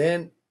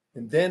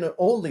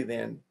only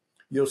then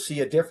you'll see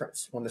a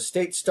difference. When the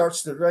state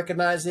starts to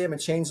recognize them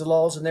and change the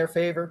laws in their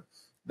favor,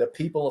 the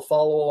people will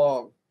follow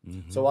along.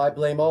 So I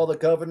blame all the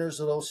governors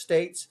of those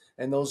states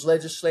and those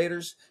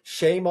legislators.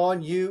 Shame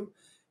on you.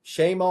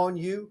 Shame on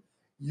you.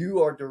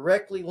 You are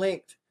directly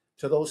linked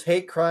to those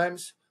hate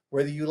crimes,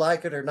 whether you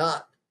like it or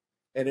not.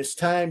 And it's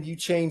time you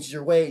change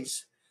your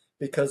ways,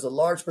 because a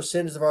large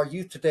percentage of our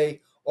youth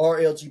today are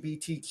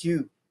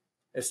LGBTQ.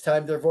 It's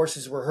time their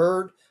voices were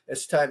heard.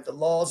 It's time the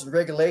laws and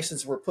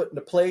regulations were put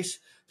into place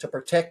to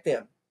protect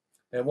them.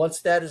 And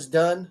once that is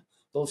done,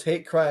 those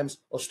hate crimes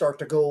will start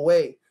to go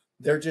away.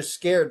 They're just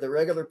scared. The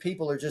regular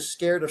people are just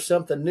scared of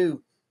something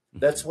new.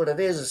 That's what it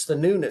is. It's the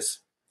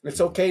newness.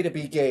 It's okay to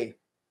be gay.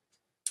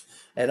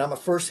 And I'm a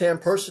firsthand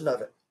person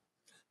of it,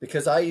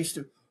 because I used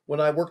to, when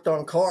I worked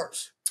on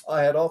cars,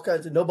 I had all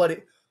kinds of nobody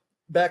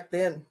back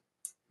then,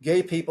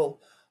 gay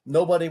people,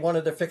 nobody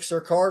wanted to fix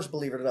their cars,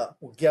 believe it or not.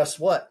 Well, guess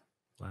what?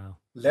 Wow.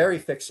 Larry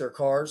fixed their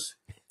cars.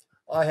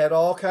 I had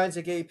all kinds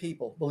of gay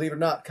people, believe it or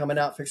not, coming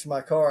out fixing my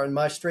car, and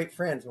my straight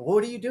friends.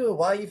 What are you doing?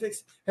 Why are you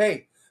fixing?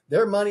 Hey,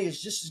 their money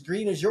is just as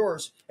green as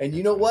yours. And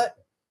you know what?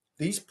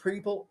 These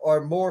people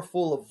are more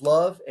full of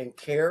love and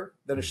care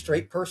than a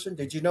straight person.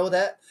 Did you know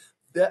that?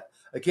 That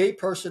a gay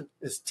person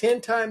is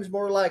 10 times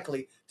more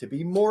likely to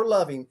be more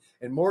loving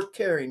and more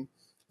caring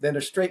than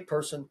a straight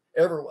person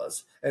ever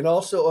was. And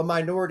also a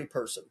minority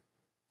person.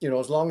 You know,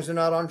 as long as they're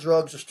not on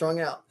drugs or strung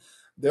out,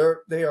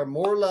 they are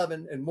more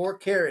loving and more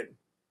caring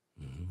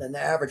than the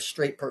average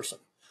straight person.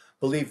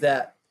 Believe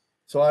that.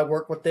 So I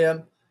worked with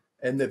them,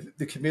 and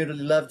the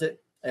community loved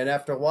it. And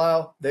after a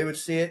while, they would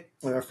see it,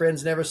 and our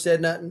friends never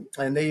said nothing,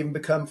 and they even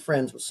become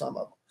friends with some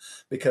of them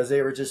because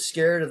they were just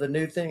scared of the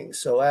new things.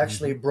 So I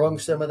actually brung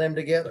some of them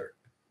together,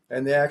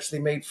 and they actually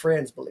made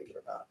friends, believe it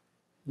or not.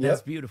 That's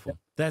Yep. beautiful.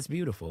 That's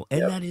beautiful.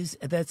 And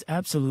Yep. that's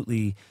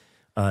absolutely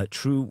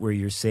true where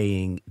you're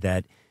saying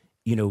that,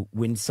 you know,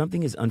 when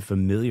something is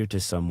unfamiliar to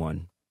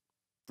someone,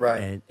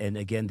 Right. and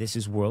again, this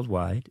is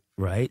worldwide,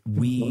 right?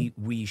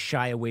 We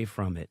shy away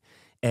from it.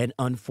 And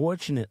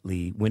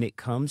unfortunately, when it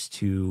comes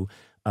to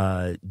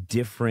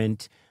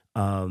different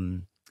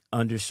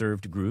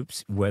underserved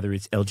groups, whether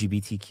it's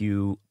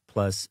LGBTQ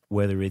plus,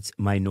 whether it's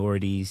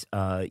minorities,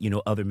 you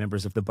know, other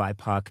members of the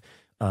BIPOC,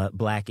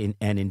 Black and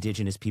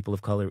Indigenous people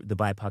of color, the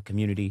BIPOC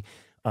community,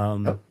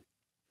 Yep.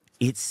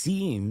 it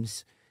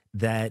seems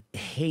that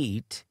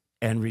hate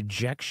and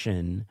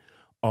rejection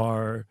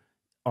are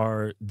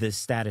the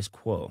status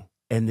quo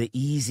and the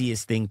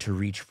easiest thing to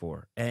reach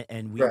for.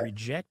 And we Right.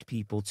 reject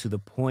people to the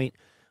point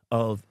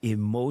of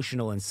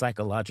emotional and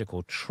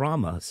psychological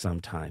trauma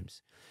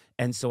sometimes.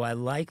 And so I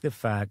like the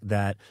fact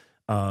that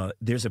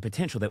there's a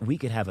potential that we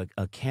could have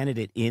a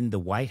candidate in the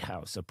White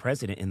House, a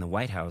president in the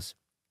White House,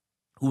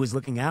 who is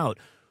looking out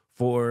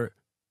for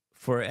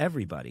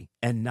everybody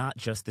and not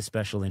just the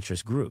special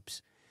interest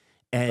groups.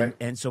 Right.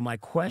 And so my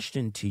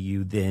question to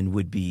you then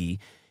would be,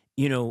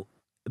 you know,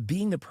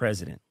 being the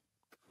president,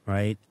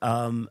 right?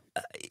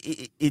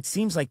 It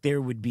seems like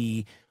there would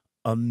be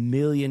a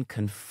million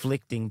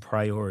conflicting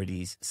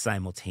priorities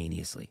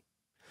simultaneously.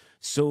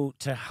 So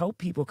to help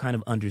people kind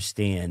of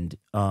understand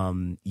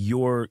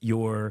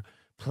your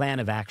plan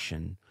of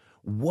action,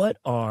 what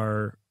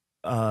are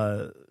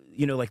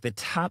you know, like the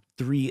top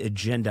 3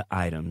 agenda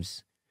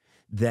items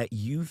that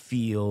you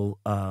feel,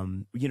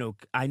 you know,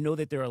 I know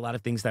that there are a lot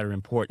of things that are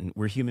important.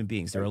 We're human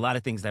beings. There are a lot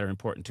of things that are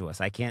important to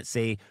us. I can't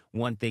say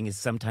one thing is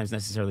sometimes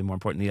necessarily more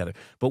important than the other.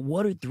 But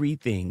what are 3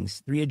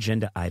 things, 3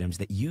 agenda items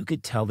that you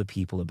could tell the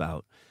people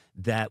about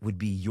that would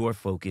be your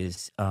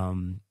focus,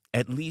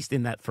 at least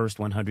in that first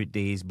 100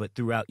 days, but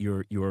throughout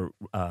your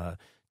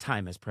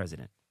time as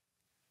president?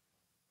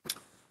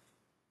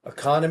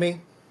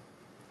 Economy,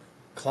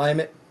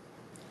 climate,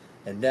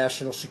 and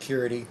national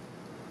security.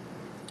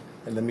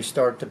 And let me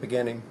start at the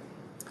beginning.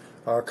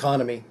 Our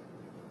economy,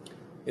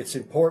 it's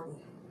important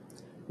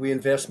we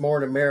invest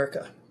more in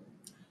America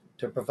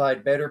to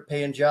provide better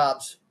paying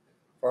jobs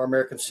for our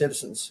American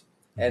citizens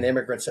and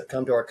immigrants that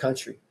come to our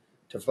country,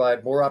 to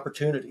provide more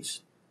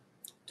opportunities,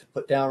 to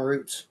put down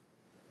roots.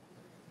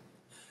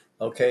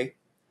 Okay,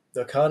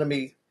 the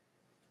economy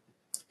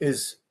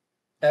is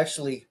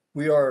actually,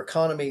 we are an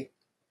economy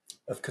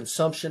of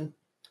consumption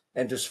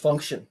and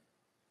dysfunction.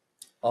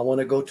 I want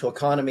to go to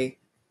economy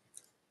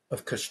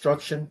of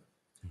construction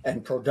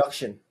and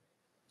production,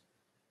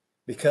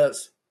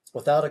 because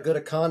without a good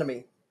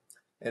economy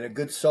and a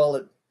good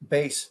solid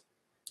base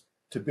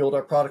to build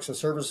our products and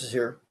services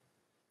here,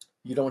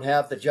 you don't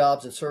have the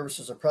jobs and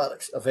services or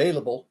products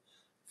available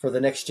for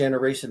the next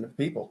generation of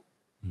people,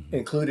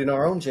 including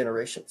our own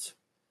generations.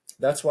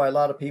 That's why a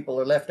lot of people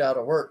are left out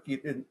of work.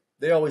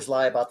 They always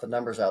lie about the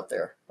numbers out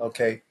there.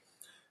 Okay,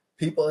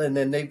 people, and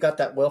then they've got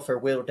that welfare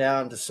whittled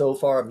down to so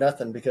far of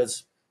nothing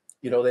because,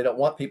 you know, they don't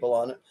want people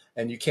on it,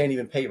 and you can't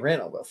even pay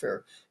rent on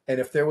welfare. And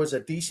if there was a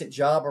decent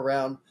job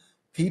around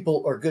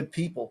people or good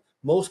people,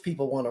 most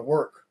people want to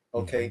work.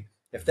 Okay,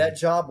 if that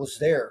job was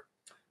there,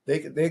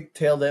 they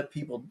tell that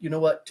people, you know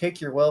what, take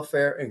your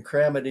welfare and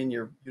cram it in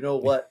your, you know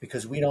what,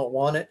 because we don't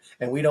want it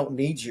and we don't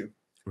need you.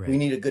 We Right.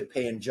 need a good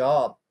paying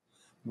job.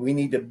 We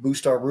need to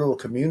boost our rural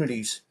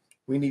communities.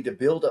 We need to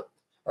build up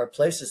our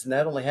places. And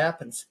that only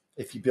happens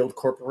if you build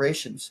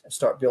corporations and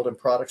start building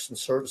products and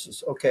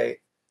services. Okay,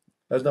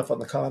 that's enough on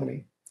the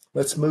economy.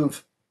 Let's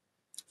move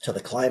to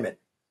the climate.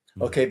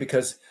 Okay,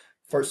 because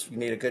first you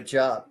need a good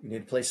job. You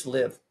need a place to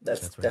live.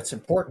 That's right. That's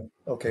important.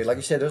 Okay, like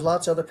I said, there's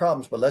lots of other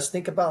problems, but let's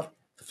think about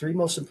the 3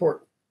 most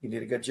important. You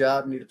need a good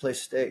job, you need a place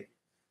to stay.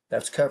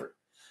 That's covered.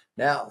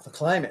 Now, the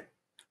climate.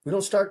 We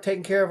don't start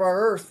taking care of our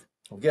earth.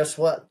 Well, guess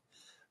what?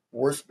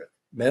 Worse,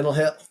 mental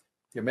health,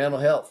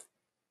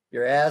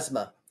 your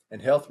asthma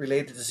and health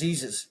related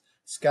diseases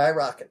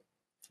skyrocket.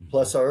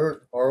 Plus our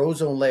earth, our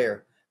ozone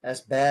layer.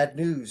 That's bad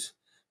news.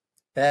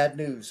 Bad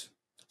news.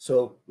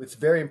 So it's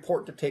very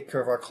important to take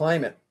care of our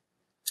climate.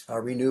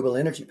 our renewable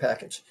energy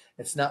package.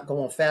 It's not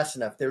going fast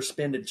enough. They're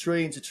spending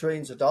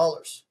trillions of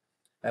dollars,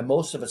 and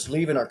most of it's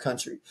leaving our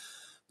country.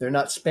 They're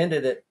not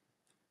spending it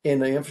in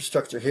the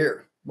infrastructure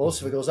here.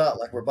 Most of it goes out,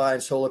 like we're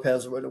buying solar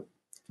panels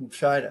from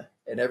China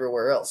and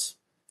everywhere else.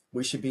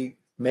 We should be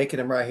making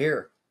them right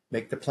here,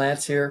 make the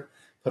plants here,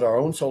 put our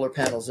own solar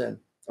panels in,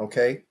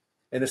 okay?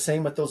 And the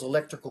same with those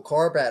electrical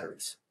car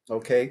batteries,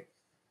 okay?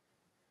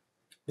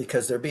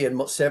 Because they're being,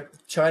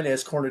 China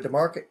has cornered the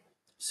market,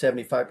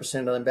 75%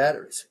 of them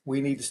batteries. We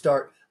need to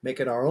start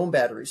making our own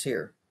batteries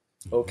here,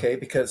 okay?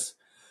 Because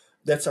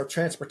that's our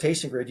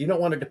transportation grid. You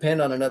don't want to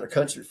depend on another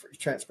country for your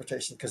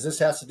transportation, because this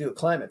has to do with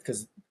climate.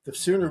 Because the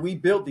sooner we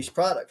build these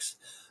products,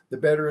 the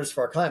better it is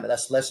for our climate.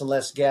 That's less and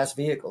less gas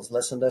vehicles,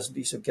 less and less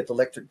diesel. Get the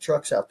electric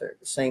trucks out there,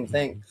 the same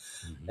thing.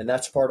 And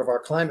that's part of our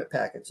climate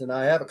package. And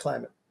I have a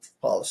climate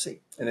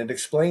policy, and it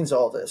explains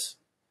all this.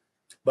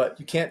 But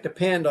you can't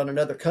depend on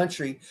another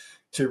country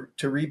to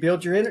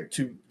rebuild your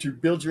energy, to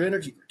build your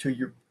energy,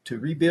 to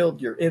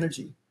rebuild your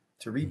energy,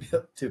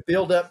 to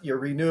build up your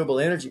renewable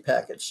energy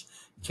package.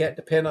 You can't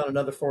depend on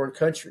another foreign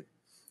country.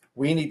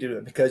 We need to do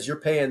it, because you're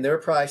paying their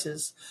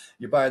prices,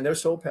 you're buying their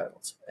solar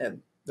panels,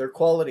 and their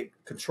quality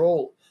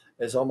control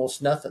is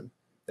almost nothing.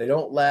 They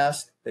don't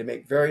last. They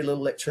make very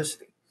little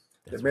electricity.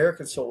 The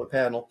American solar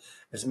panel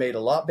is made a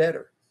lot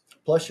better.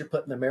 Plus, you're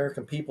putting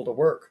American people to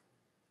work,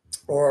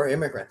 or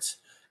immigrants.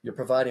 You're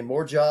providing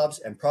more jobs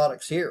and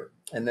products here.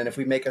 And then if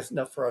we make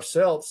enough for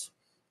ourselves,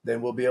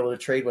 then we'll be able to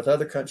trade with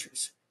other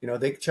countries. You know,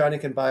 China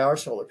can buy our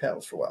solar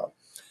panels for a while.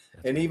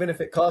 And even if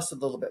it costs a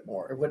little bit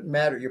more, it wouldn't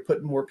matter. You're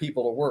putting more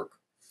people to work.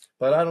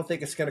 But I don't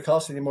think it's going to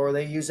cost any more.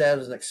 They use that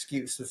as an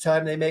excuse. The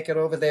time they make it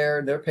over there,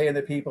 and they're paying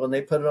the people, and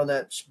they put it on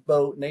that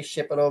boat, and they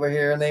ship it over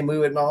here, and they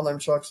move it in all them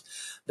trucks.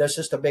 That's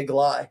just a big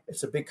lie.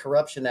 It's a big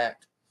corruption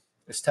act.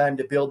 It's time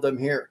to build them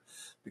here,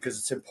 because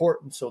it's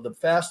important. So the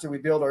faster we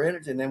build our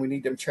energy, and then we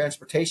need them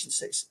transportation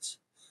stations.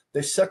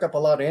 They suck up a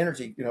lot of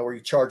energy, you know, where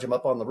you charge them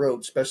up on the road,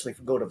 especially if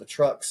you go to the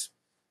trucks.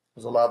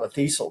 There's a lot of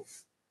diesel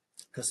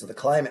because of the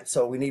climate.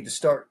 So we need to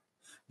start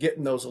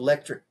getting those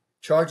electric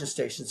charging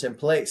stations in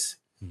place.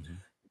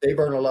 They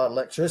burn a lot of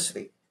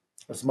electricity,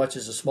 as much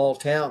as a small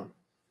town.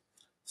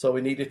 So we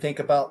need to think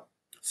about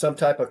some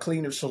type of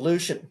cleaner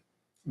solution,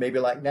 maybe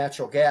like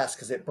natural gas,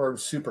 because it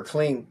burns super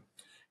clean,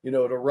 you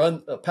know, to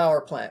run a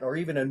power plant, or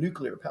even a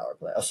nuclear power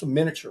plant, a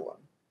miniature one,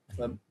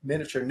 a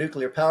miniature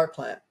nuclear power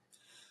plant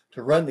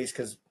to run these,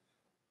 because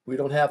we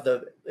don't have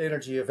the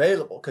energy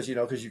available, because, you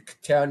know, because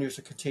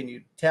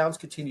towns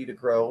continue to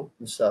grow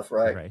and stuff,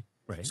 right?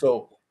 Right.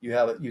 So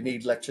you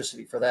need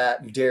electricity for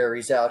that, and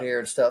dairies out here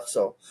and stuff.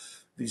 So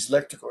these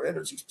electrical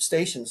energy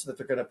stations that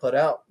they're going to put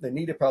out, they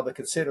need to probably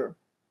consider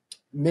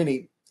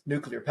mini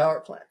nuclear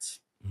power plants.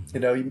 You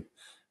know,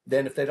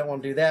 then if they don't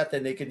want to do that,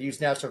 then they can use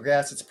natural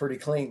gas. It's pretty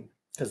clean,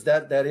 because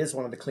that is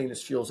one of the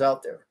cleanest fuels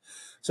out there.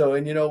 So,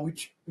 and you know,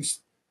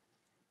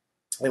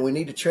 we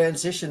need to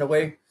transition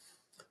away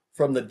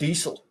from the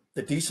diesel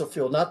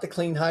fuel, not the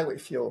clean highway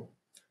fuel,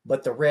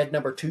 but the red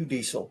number 2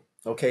 diesel.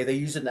 Okay, they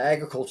use it in the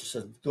agriculture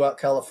system throughout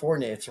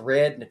California. It's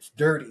red and it's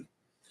dirty.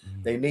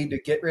 They need to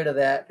get rid of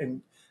that,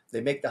 and they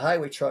make the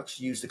highway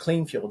trucks use the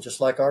clean fuel, just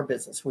like our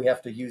business. We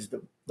have to use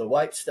the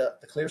white stuff,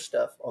 the clear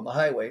stuff on the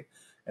highway,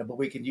 but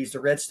we can use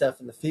the red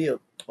stuff in the field.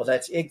 Well,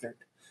 that's ignorant.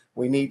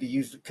 We need to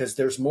use it because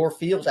there's more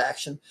field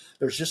action.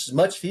 There's just as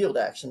much field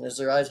action as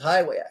there is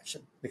highway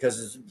action,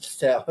 because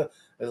it's a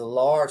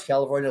large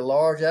California,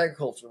 large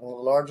agriculture, one of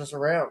the largest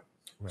around.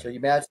 Right. So you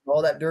imagine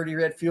all that dirty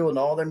red fuel and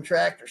all them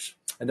tractors.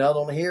 And not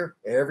only here,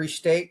 every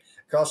state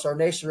across our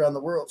nation, around the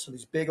world. So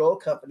these big oil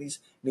companies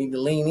need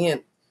to lean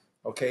in.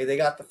 Okay, they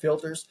got the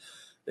filters.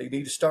 They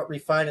need to start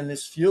refining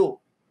this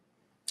fuel.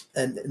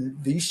 And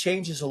these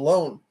changes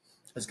alone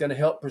is going to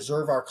help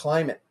preserve our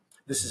climate.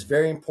 This is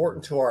very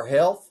important to our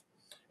health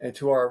and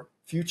to our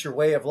future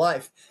way of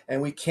life.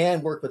 And we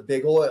can work with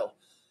big oil.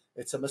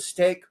 It's a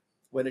mistake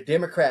when a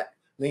Democrat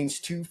leans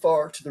too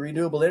far to the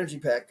renewable energy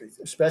package,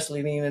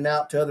 especially leaning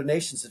out to other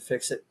nations that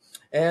fix it.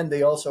 And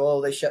they also,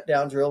 they shut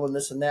down drilling,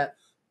 this and that.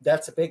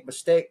 That's a big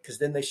mistake, because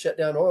then they shut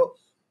down oil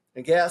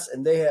and gas,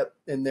 and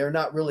they're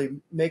not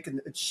really making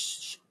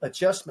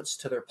adjustments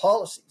to their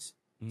policies.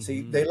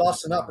 See, they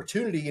lost an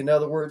opportunity, in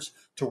other words,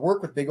 to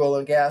work with big oil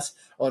and gas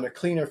on a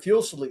cleaner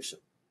fuel solution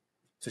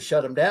to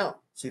shut them down.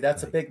 See,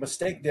 that's a big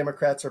mistake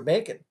Democrats are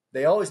making.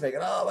 They always make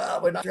it, oh,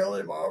 well, we're not drilling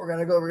anymore. We're going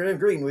to go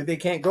green. They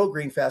can't go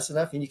green fast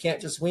enough, and you can't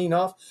just wean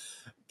off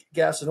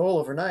gas and oil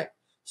overnight.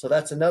 So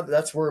that's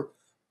where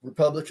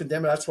Republican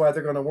Democrats, that's why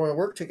they're going to want to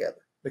work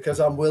together, because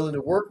I'm willing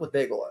to work with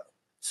big oil,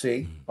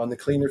 see, on the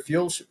cleaner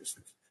fuel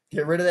systems.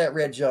 Get rid of that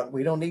red junk.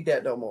 We don't need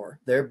that no more.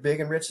 They're big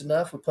and rich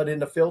enough. We put in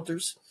the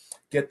filters,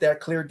 get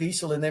that clear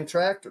diesel in them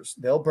tractors.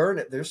 They'll burn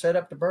it. They're set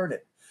up to burn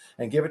it,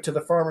 and give it to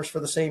the farmers for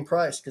the same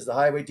price, because the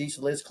highway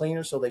diesel is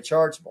cleaner, so they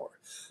charge more.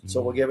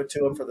 So we'll give it to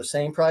them for the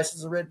same price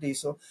as the red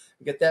diesel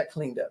and get that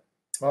cleaned up.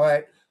 All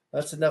right,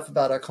 that's enough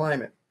about our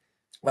climate.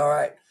 All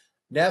right,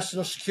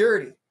 national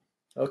security.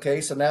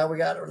 Okay, so now we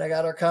got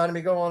our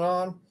economy going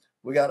on.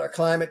 We got our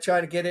climate,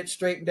 trying to get it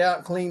straightened out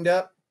and cleaned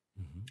up.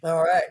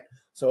 All right,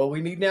 So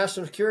we need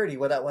national security.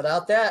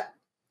 Without that,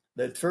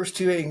 the first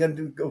two ain't gonna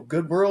do a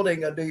good world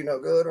ain't gonna do you no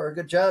good, or a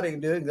good job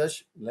ain't doing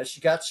unless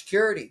you got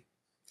security.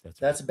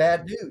 That's right. That's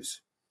bad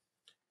news,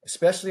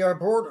 especially our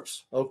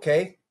borders.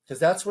 Okay, because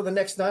that's where the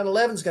next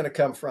 9/11 is going to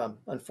come from.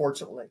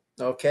 Unfortunately,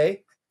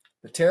 okay,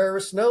 the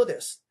terrorists know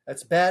this.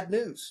 That's bad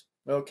news.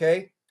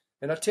 Okay,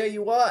 and I'll tell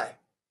you why.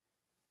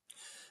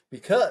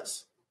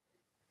 Because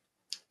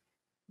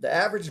the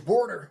average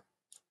border,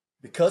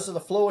 because of the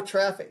flow of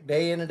traffic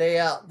day in and day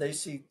out, they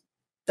see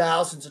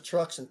thousands of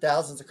trucks and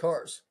thousands of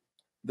cars.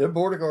 Their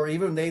border guard,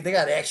 even they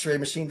got X-ray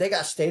machine, they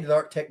got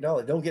state-of-the-art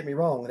technology. Don't get me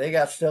wrong, they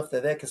got stuff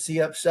that they can see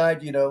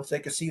upside, so they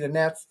can see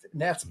the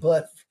gnat's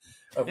butt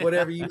of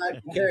whatever you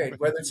might be carrying,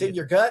 whether it's in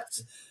your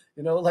guts,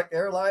 like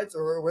airlines,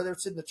 or whether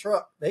it's in the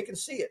truck. They can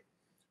see it,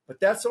 but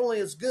that's only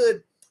as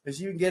good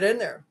as you can get in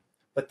there.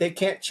 But they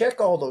can't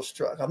check all those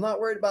trucks. I'm not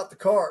worried about the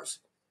cars.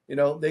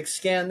 They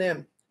scan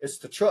them. It's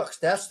the trucks.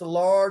 That's the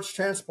large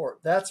transport.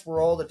 That's where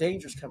all the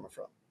danger's coming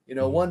from.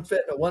 One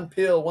fentanyl, one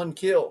pill, one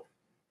kill.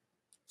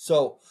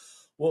 So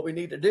what we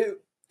need to do,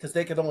 because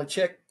they can only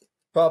check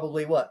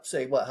probably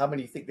how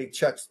many you think they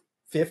check?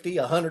 50,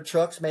 100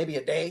 trucks maybe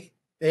a day,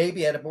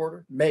 maybe at a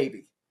border,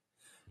 maybe,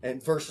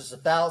 and versus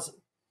 1,000.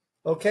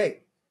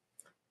 Okay,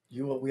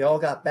 we all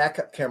got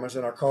backup cameras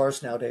in our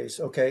cars nowadays.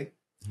 Okay,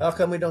 how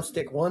come we don't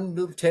stick one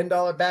little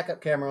 $10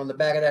 backup camera on the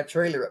back of that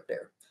trailer up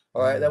there?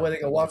 All right, that way they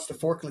can watch the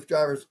forklift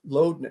drivers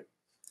loading it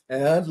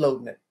and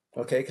unloading it.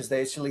 Okay, because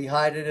they actually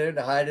hide it in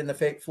to hide in the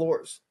fake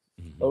floors.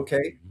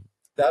 Okay,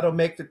 that'll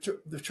make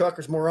the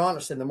truckers more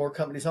honest and the more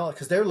companies honest,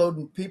 because they're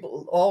loading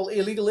people, all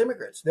illegal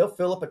immigrants. They'll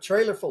fill up a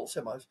trailer full of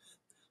semis,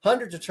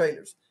 hundreds of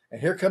trailers, and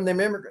here come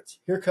them immigrants.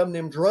 Here come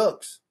them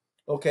drugs.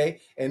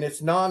 Okay, and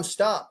it's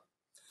nonstop.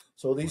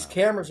 So these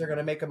cameras are going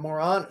to make them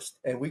more honest,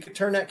 and we could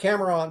turn that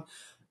camera on.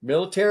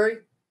 Military,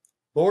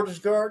 Borders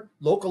Guard,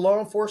 local law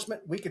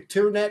enforcement, we could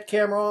turn that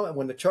camera on, and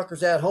when the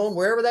trucker's at home,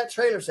 wherever that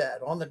trailer's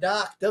at, on the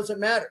dock, doesn't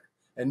matter,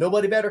 and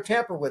nobody better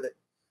tamper with it.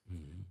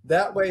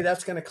 That way,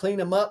 that's going to clean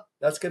them up.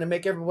 That's going to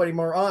make everybody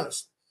more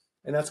honest,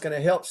 and that's going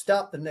to help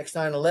stop the next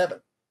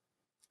 9/11.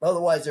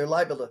 Otherwise, they're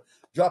liable to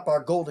drop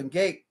our Golden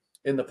Gate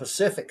in the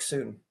Pacific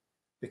soon,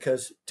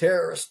 because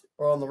terrorists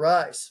are on the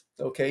rise.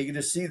 Okay, you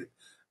just see the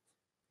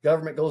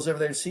government goes over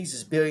there and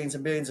seizes billions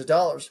and billions of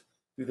dollars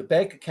through the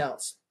bank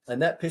accounts,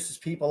 and that pisses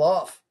people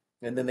off.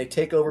 And then they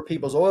take over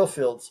people's oil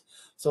fields.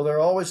 So they're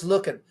always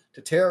looking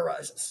to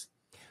terrorize us.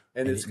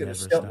 And it's going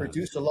to help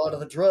reduce a lot of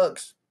the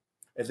drugs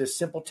as this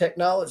simple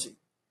technology.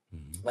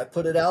 I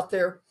put it out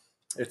there.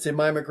 It's in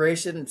my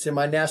immigration. It's in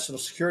my national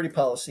security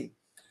policy.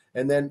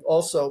 And then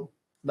also,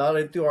 not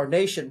only through our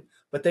nation,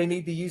 but they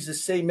need to use the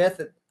same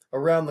method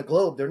around the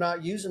globe. They're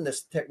not using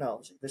this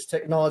technology. This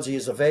technology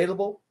is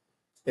available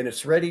and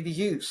it's ready to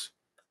use.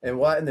 And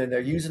then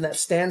they're using that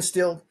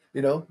standstill,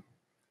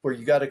 where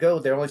you got to go.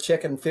 They're only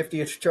checking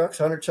 50 trucks,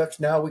 100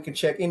 trucks. Now we can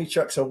check any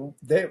truck. So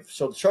the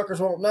truckers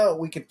won't know.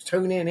 We can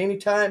tune in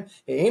anytime,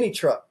 any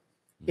truck,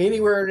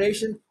 anywhere in the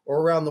nation or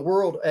around the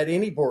world at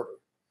any border.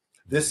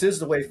 This is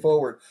the way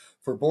forward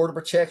for border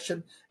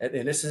protection.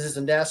 And this is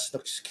a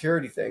national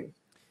security thing.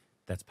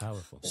 That's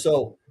powerful.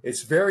 So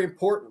it's very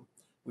important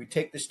we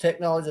take this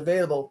technology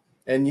available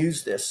and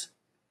use this,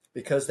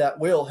 because that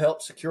will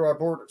help secure our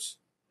borders.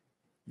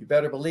 You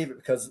better believe it,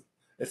 because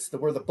it's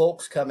where the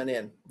bulk's coming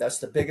in. That's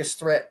the biggest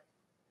threat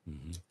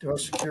to our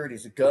security,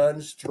 is the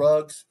guns,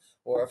 drugs,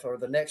 or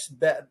the next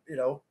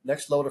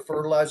next load of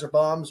fertilizer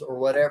bombs or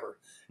whatever.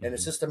 And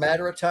it's just a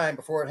matter of time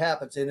before it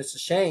happens. And it's a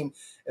shame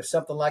if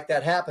something like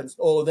that happens.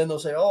 Oh, then they'll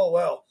say, oh,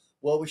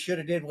 well, we should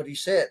have did what he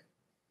said.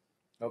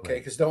 Okay,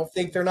 because don't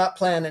think they're not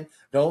planning.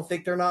 Don't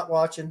think they're not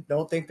watching.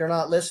 Don't think they're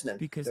not listening.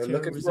 Because they're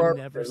looking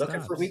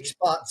for weak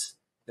spots.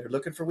 They're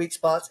looking for weak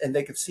spots, and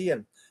they can see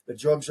them. The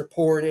drugs are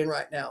pouring in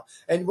right now,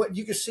 and what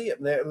you can see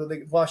them.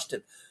 They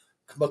Washington,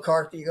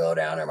 McCarthy go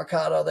down there,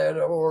 Mikado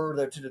there,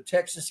 or to the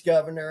Texas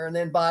governor, and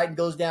then Biden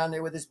goes down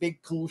there with his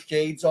big cool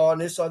shades on.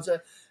 This on,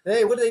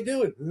 hey, what are they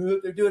doing?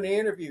 They're doing an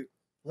interview,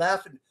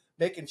 laughing,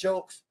 making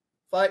jokes,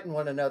 fighting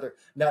one another,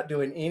 not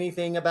doing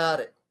anything about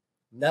it.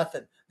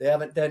 Nothing. They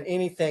haven't done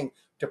anything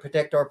to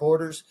protect our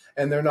borders,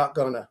 and they're not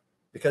gonna,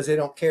 because they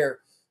don't care.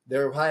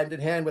 They're hand in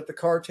hand with the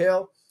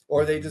cartel,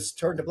 or they just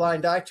turned a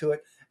blind eye to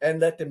it and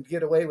let them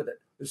get away with it.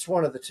 It's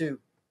one of the two,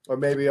 or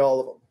maybe all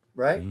of them,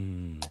 right?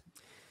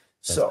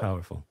 That's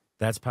powerful.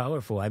 That's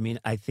powerful. I mean,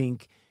 I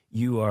think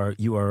you are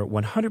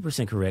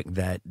 100% correct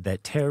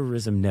that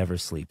terrorism never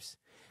sleeps,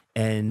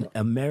 and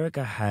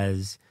America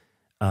has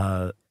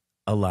a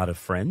lot of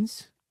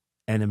friends,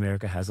 and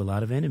America has a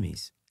lot of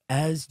enemies,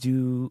 as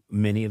do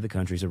many of the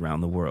countries around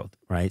the world,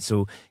 right?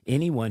 So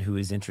anyone who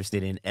is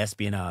interested in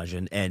espionage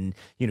and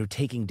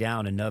taking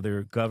down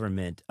another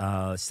government,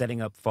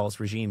 setting up false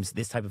regimes,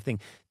 this type of thing,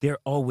 they're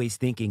always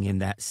thinking in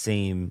that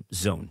same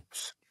zone,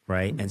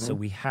 right? And so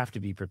we have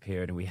to be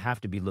prepared, and we have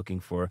to be looking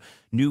for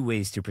new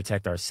ways to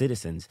protect our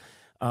citizens.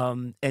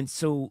 And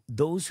so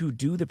those who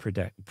do the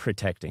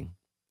protecting,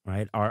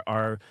 right,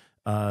 are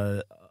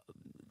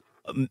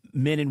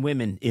men and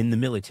women in the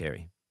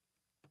military.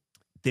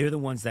 They're the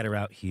ones that are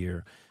out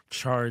here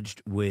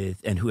charged with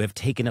and who have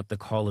taken up the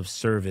call of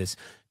service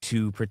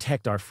to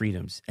protect our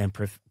freedoms and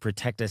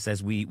protect us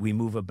as we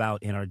move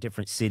about in our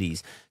different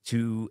cities,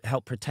 to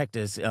help protect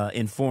us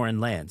in foreign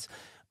lands.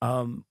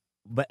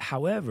 But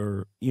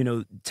however,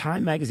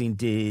 Time Magazine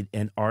did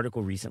an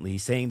article recently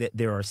saying that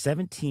there are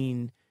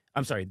 17,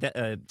 I'm sorry,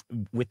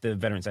 with the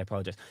veterans, I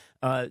apologize,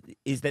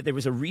 is that there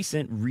was a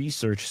recent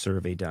research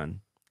survey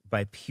done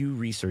by Pew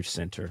Research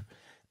Center.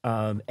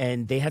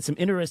 And they had some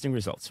interesting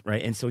results,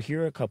 right? And so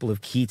here are a couple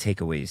of key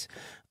takeaways.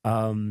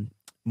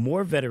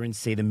 More veterans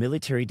say the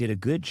military did a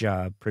good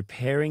job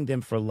preparing them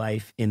for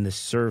life in the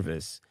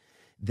service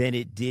than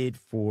it did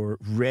for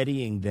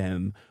readying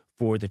them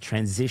for the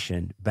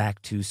transition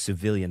back to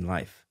civilian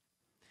life.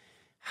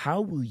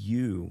 How will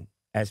you,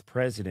 as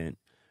president,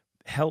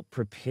 help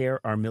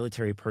prepare our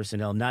military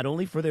personnel, not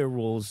only for their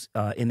roles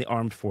in the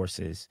armed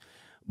forces,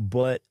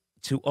 but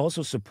to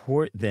also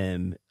support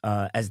them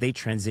as they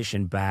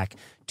transition back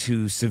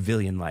to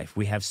civilian life?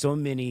 We have so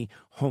many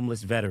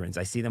homeless veterans.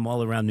 I see them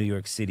all around New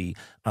York City.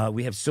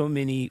 We have so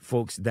many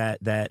folks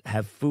that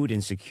have food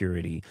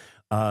insecurity,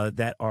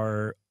 that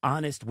are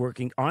honest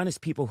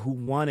people who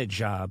want a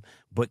job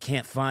but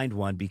can't find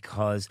one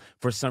because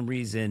for some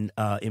reason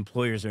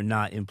employers are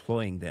not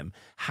employing them.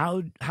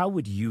 How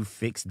would you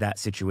fix that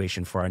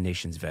situation for our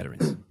nation's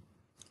veterans?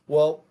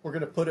 Well, we're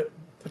going to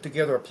put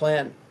together a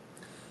plan.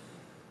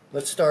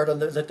 Let's start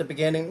at the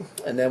beginning,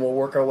 and then we'll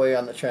work our way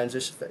on the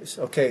transition phase.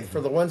 Okay, for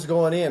the ones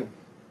going in,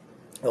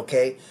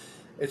 okay,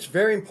 it's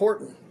very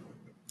important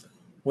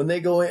when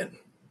they go in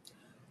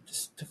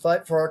just to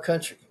fight for our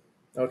country,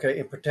 okay,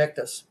 and protect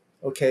us,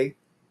 okay?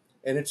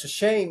 And it's a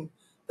shame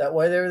that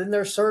while they're in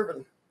there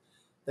serving,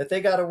 that they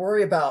got to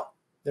worry about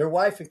their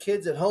wife and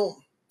kids at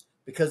home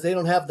because they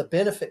don't have the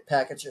benefit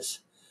packages,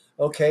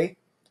 okay?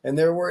 And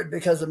they're worried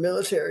because the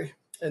military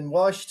in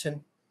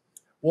Washington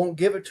won't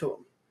give it to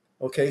them,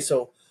 okay?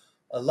 So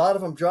a lot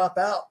of them drop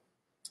out,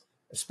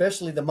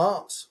 especially the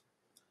moms,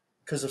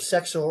 because of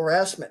sexual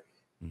harassment,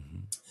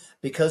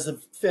 because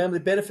of family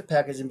benefit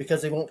package, and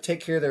because they won't take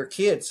care of their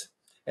kids.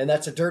 And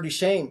that's a dirty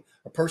shame.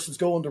 A person's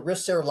going to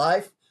risk their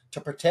life to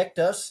protect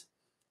us,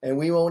 and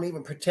we won't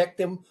even protect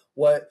them,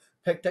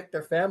 protect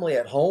their family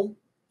at home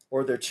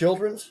or their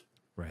children's.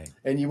 Right.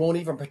 And you won't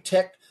even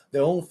protect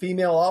their own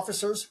female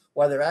officers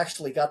while they're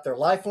actually got their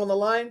life on the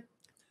line.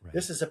 Right.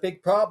 This is a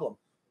big problem.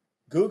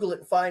 Google it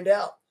and find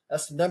out.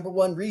 That's the number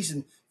one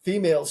reason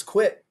females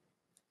quit.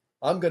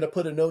 I'm going to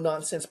put a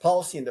no-nonsense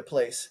policy into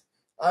place.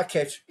 I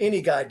catch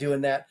any guy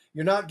doing that.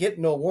 You're not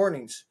getting no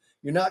warnings.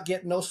 You're not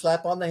getting no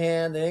slap on the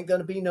hand. There ain't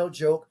going to be no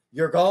joke.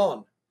 You're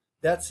gone.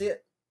 That's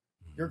it.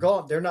 You're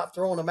gone. They're not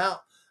throwing them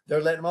out. They're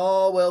letting them,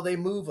 oh, well, they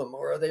move them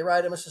or they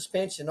write them a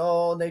suspension.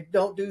 Oh, and they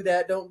don't do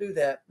that. Don't do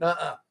that.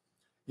 Nuh-uh.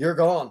 You're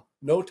gone.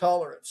 No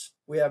tolerance.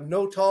 We have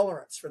no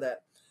tolerance for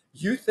that.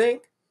 You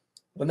think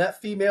when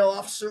that female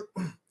officer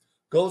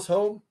goes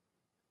home,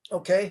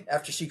 okay,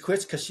 after she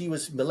quits because she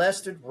was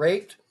molested,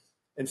 raped,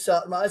 and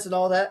sodomized and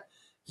all that,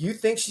 you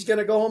think she's going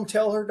to go home and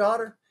tell her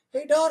daughter,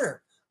 hey,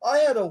 daughter, I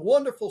had a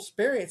wonderful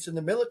experience in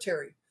the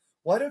military.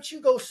 Why don't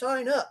you go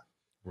sign up?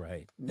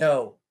 Right.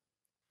 No,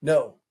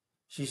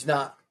 she's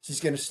not. She's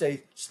going to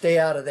stay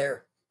out of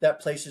there. That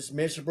place is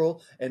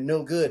miserable and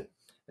no good.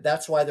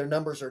 That's why their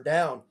numbers are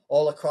down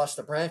all across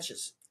the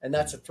branches. And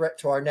that's a threat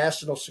to our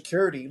national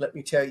security, let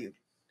me tell you.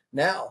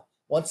 Now,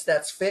 once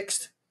that's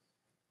fixed,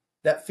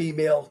 that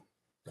female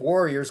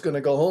warrior is going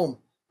to go home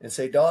and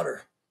say,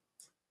 daughter,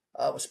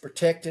 I was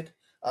protected.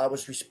 I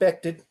was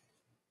respected.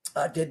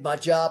 I did my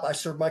job. I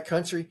served my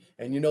country.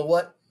 And you know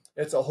what?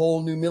 It's a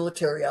whole new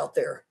military out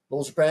there.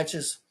 Those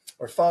branches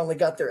are finally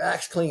got their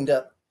acts cleaned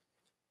up.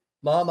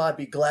 Mom, I'd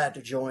be glad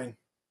to join.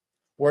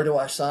 Where do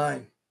I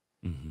sign?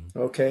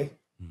 Okay.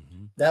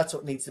 That's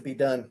what needs to be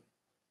done.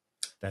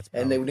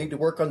 And they need to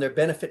work on their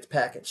benefits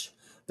package,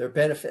 their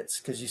benefits.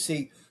 Because you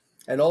see,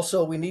 and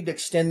also we need to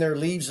extend their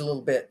leaves a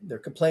little bit. They're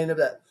complaining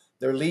that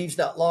their leave's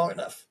not long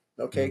enough.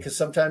 Okay. Because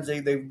sometimes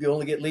they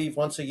only get leave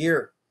once a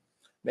year.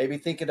 Maybe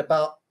thinking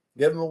about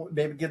give them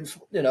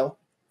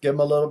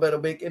a little bit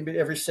of week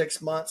every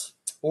 6 months,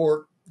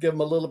 or give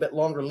them a little bit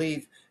longer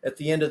leave at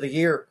the end of the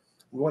year.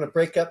 We want to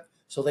break up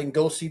so they can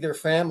go see their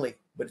family.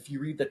 But if you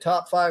read the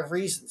top 5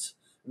 reasons,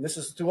 and this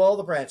is through all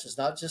the branches,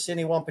 not just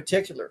any one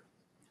particular,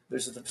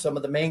 there's some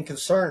of the main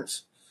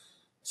concerns.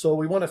 So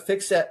we want to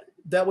fix that.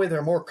 That way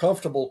they're more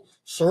comfortable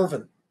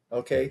serving,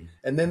 okay?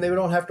 And then they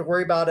don't have to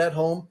worry about at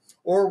home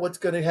or what's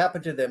going to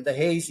happen to them, the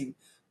hazing,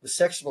 the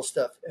sexual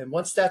stuff. And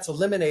once that's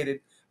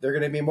eliminated, they're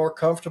going to be more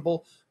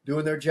comfortable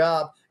doing their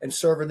job and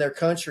serving their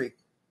country,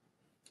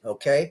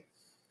 okay?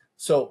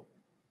 So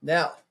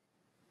now,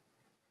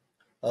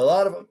 a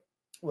lot of them,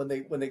 when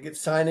they get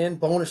sign-in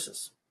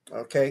bonuses,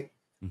 okay,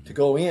 to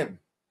go in,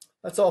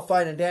 that's all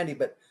fine and dandy,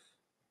 but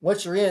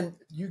once you're in,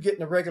 you get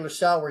in a regular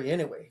salary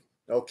anyway,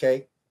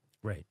 okay?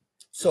 Right.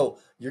 So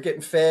you're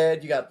getting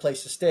fed, you got a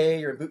place to stay,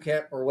 you're in boot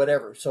camp or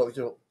whatever. So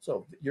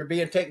you're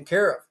being taken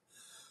care of.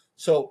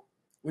 So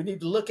we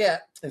need to look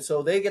at, and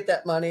so they get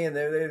that money and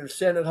they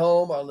send it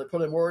home or they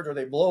put in words or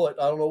they blow it.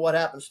 I don't know what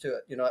happens to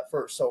it, at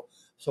first.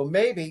 So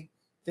maybe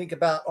think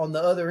about on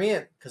the other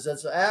end, because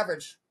as the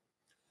average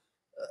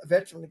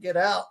veteran to get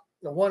out,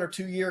 the 1 or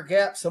 2 year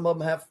gap, some of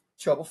them have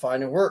trouble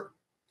finding work.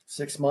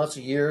 6 months,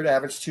 a year,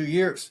 average 2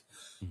 years.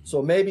 Mm-hmm.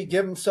 So maybe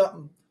give them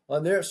something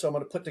on there. So I'm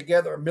going to put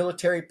together a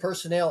military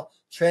personnel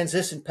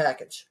transition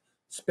package,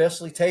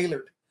 specially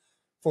tailored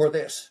for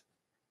this.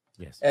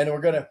 Yes. And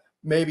we're going to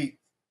maybe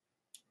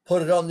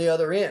put it on the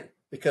other end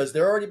because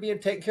they're already being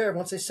taken care of.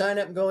 Once they sign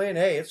up and go in,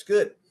 hey, it's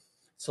good.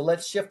 So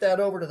let's shift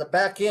that over to the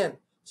back end.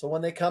 So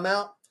when they come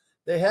out,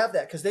 they have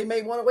that because they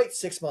may want to wait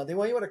 6 months. They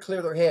want to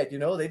clear their head.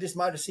 They just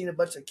might have seen a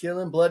bunch of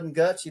killing, blood and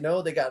guts.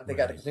 They got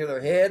to clear their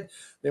head.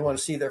 They want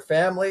to see their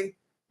family,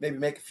 maybe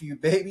make a few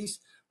babies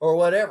or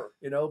whatever.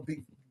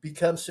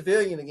 Become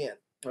civilian again.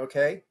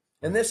 Okay,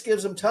 and this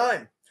gives them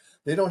time.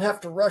 They don't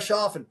have to rush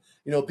off and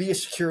be a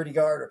security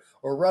guard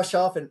or rush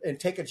off and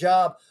take a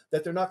job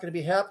that they're not going to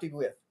be happy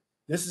with.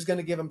 This is going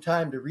to give them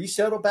time to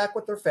resettle back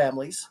with their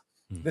families.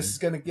 Mm-hmm. This is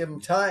going to give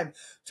them time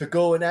to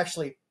go and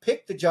actually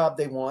pick the job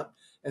they want,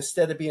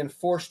 instead of being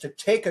forced to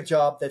take a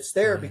job that's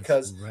there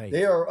because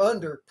they are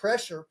under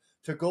pressure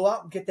to go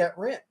out and get that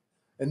rent.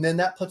 And then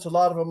that puts a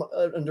lot of them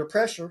under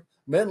pressure,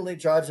 mentally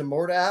drives them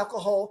more to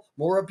alcohol,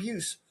 more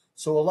abuse.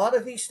 So a lot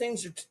of these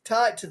things are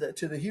tied to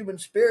the human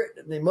spirit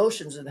and the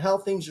emotions and how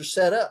things are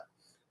set up.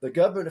 The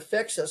government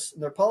affects us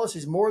and their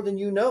policies more than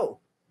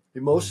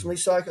emotionally,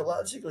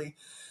 psychologically.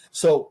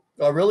 So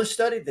I really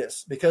studied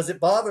this because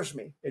it bothers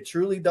me. It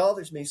truly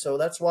bothers me. So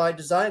that's why I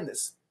designed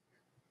this.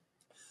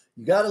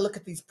 You got to look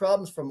at these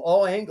problems from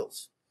all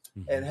angles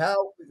and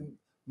how we can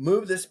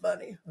move this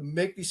money and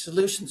make these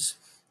solutions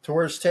to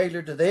where it's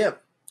tailored to them.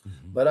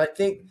 Mm-hmm. But I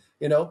think,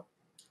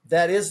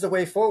 that is the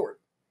way forward,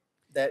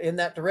 that in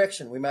that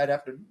direction. We might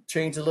have to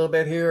change a little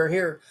bit here or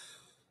here.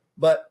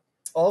 But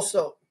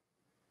also,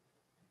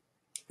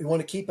 you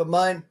want to keep in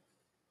mind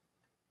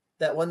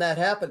that when that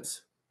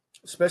happens,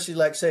 especially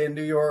like, say, in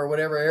New York or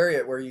whatever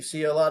area where you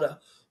see a lot of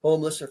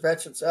homeless or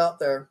veterans out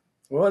there,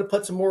 we want to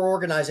put some more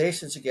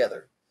organizations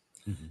together.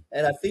 Mm-hmm.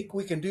 And I think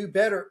we can do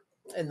better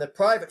in the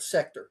private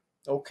sector,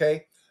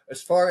 okay?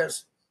 As far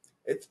as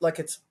it's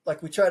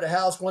like we try to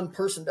house one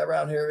person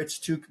around here. It's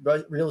too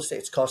real estate.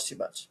 It's cost too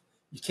much.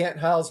 You can't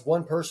house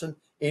one person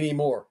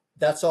anymore.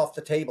 That's off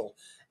the table.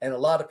 And a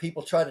lot of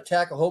people try to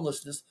tackle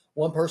homelessness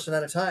one person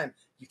at a time.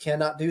 You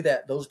cannot do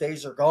that. Those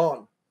days are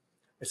gone.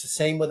 It's the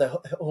same with a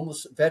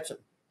homeless veteran.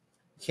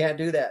 You can't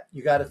do that.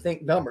 You got to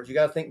think numbers. You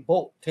got to think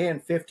bulk,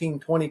 10, 15,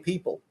 20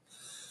 people.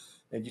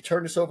 And you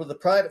turn this over to the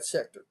private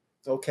sector.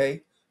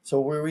 Okay, so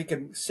where we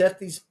can set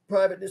these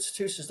private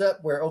institutions up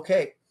where,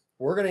 okay,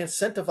 we're going to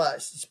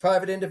incentivize these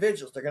private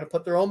individuals. They're going to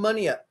put their own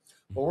money up,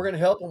 but we're going to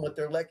help them with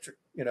their electric.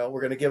 We're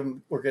going to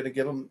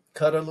give them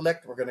cut on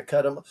electric. We're going to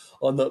cut them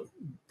on the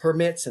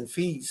permits and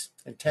fees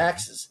and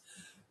taxes.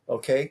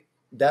 Okay,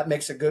 that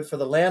makes it good for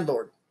the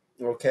landlord.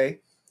 Okay,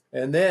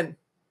 and then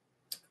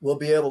we'll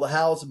be able to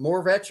house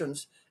more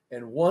veterans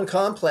in one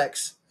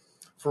complex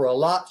for a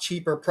lot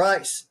cheaper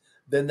price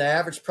than the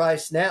average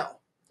price now.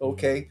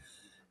 Okay.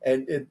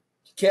 And you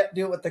can't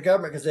do it with the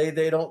government because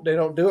they don't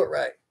do it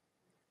right.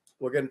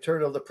 We're going to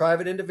turn over the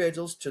private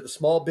individuals to the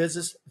small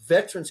business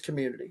veterans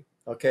community.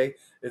 Okay,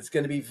 it's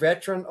going to be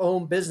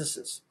veteran-owned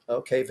businesses.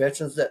 Okay,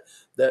 veterans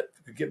that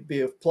can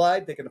be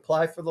applied. They can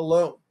apply for the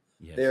loan.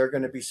 Yes. They are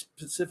going to be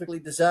specifically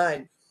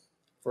designed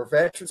for a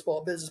veteran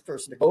small business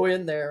person to go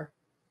in there,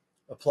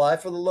 apply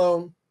for the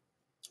loan,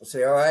 and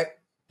say, all right,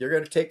 you're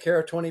going to take care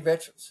of 20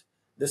 veterans.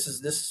 This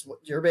is what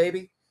your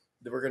baby.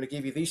 We're going to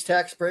give you these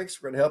tax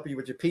breaks. We're going to help you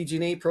with your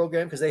PG&E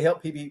program because they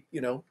help PG&E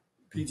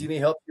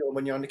help you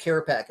when you're on the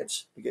care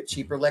package. You get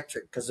cheaper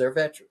electric because they're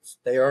veterans.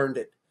 They earned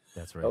it.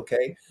 That's right.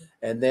 Okay.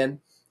 And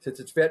then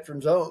since it's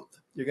veterans owned,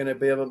 you're going to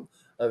give them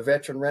a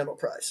veteran rental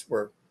price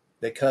where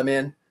they come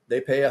in, they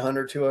pay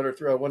 $100, $200,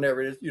 $300,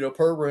 whatever it is,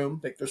 per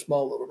room. They're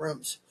small little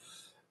rooms.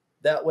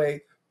 That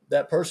way,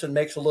 that person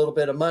makes a little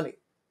bit of money,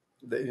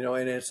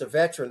 and it's a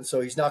veteran,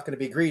 so he's not going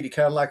to be greedy,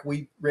 kind of like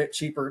we rent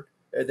cheaper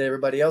than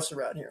everybody else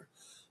around here.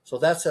 So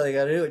that's how you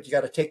got to do it. You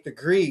got to take the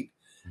greed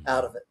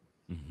out of it.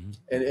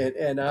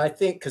 Mm-hmm. And I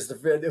think because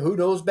who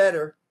knows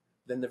better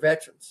than the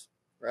veterans,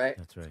 right?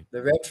 That's right.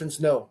 The veterans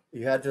know.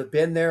 You had to have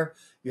been there.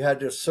 You had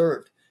to have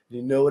served.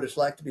 You know what it's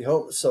like to be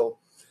homeless. So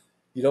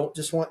you don't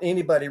just want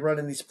anybody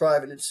running these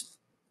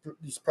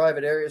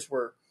private areas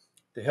where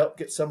to help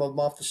get some of them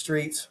off the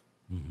streets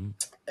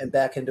and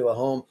back into a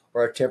home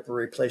or a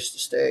temporary place to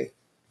stay.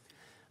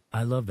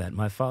 I love that.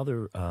 My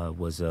father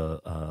was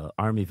a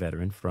Army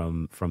veteran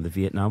from the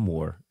Vietnam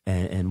War,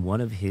 and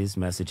one of his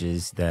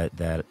messages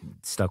that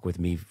stuck with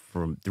me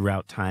from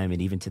throughout time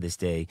and even to this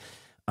day,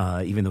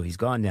 even though he's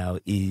gone now,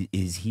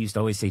 is he used to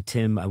always say,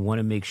 Tim, I want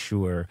to make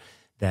sure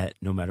that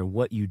no matter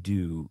what you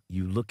do,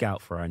 you look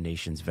out for our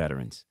nation's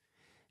veterans.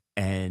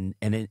 And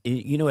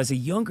as a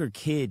younger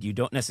kid, you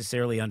don't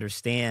necessarily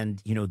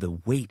understand, the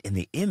weight and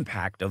the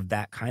impact of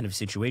that kind of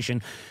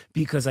situation,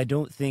 because I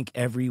don't think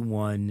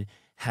everyone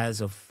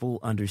has a full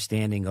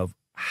understanding of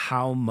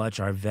how much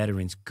our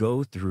veterans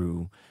go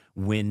through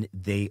when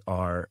they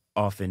are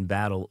off in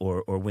battle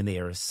or when they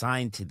are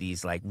assigned to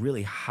these like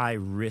really high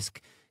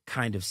risk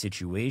kind of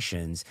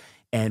situations.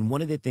 And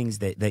one of the things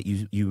that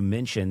you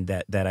mentioned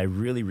that I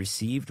really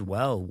received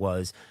well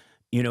was,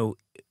 you know,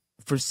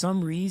 for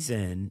some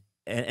reason,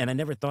 and I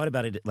never thought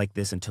about it like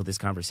this until this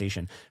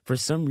conversation. For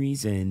some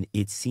reason,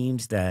 it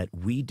seems that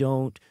we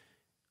don't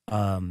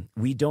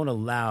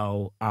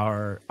allow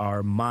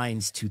our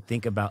minds to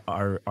think about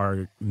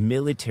our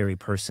military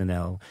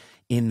personnel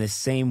in the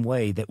same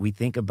way that we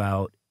think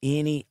about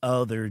any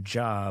other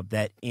job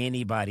that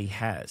anybody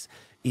has.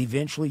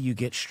 Eventually you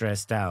get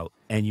stressed out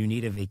and you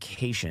need a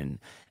vacation,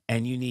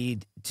 and you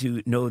need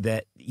to know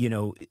that, you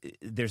know,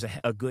 there's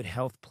a good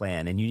health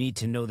plan, and you need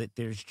to know that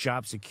there's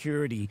job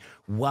security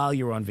while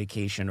you're on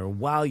vacation or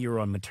while you're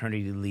on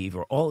maternity leave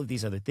or all of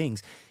these other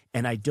things.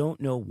 And I don't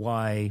know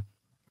why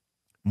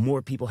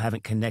more people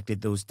haven't connected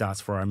those dots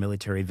for our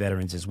military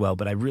veterans as well.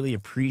 But I really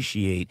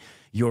appreciate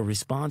your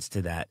response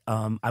to that.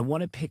 I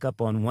want to pick up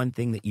on one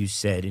thing that you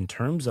said in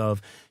terms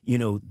of, you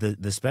know,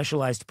 the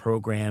specialized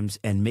programs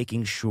and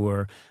making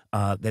sure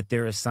that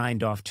they're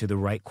assigned off to the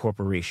right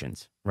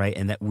corporations, right?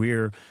 And that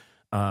we're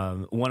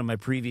one of my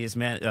previous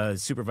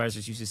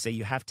supervisors used to say,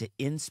 you have to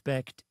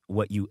inspect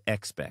what you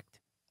expect,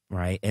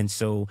 right? And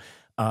so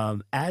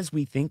as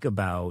we think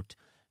about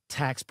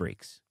tax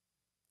breaks,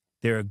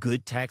 there are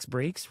good tax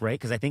breaks, right?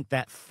 Because I think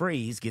that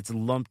phrase gets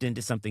lumped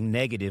into something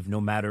negative no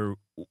matter,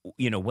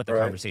 you know, what the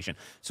Right. conversation.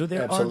 So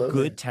there are Absolutely.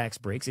 good tax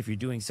breaks if you're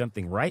doing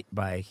something right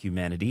by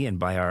humanity and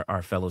by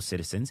our fellow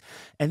citizens.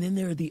 And then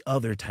there are the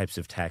other types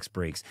of tax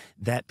breaks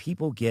that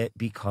people get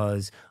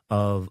because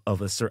of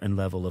a certain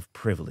level of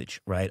privilege,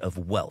 right? Of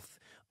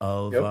wealth,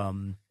 of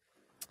Yep.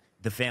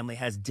 the family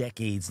has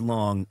decades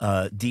long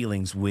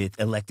dealings with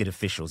elected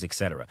officials, et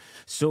cetera.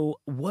 So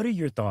what are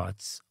your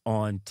thoughts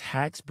on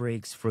tax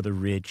breaks for the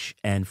rich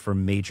and for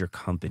major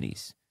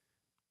companies,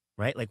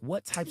 right? Like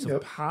what types of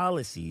Yep.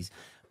 policies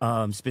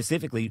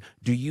specifically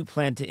do you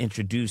plan to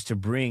introduce to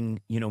bring,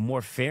 you know,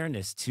 more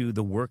fairness to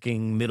the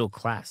working middle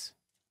class?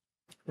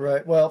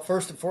 Right. Well,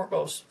 first and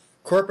foremost,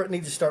 corporate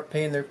needs to start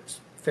paying their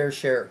fair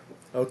share.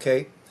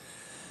 Okay.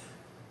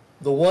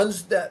 The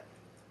ones that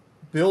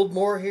build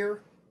more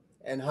here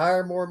and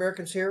hire more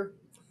Americans here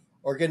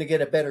are going to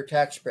get a better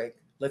tax break.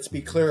 Let's be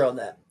Mm-hmm. clear on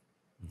that.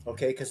 Mm-hmm.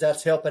 Okay. Because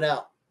that's helping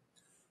out.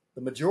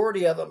 The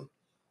majority of them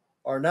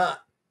are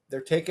not.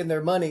 They're taking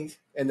their money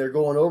and they're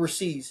going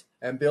overseas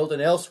and building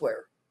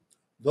elsewhere.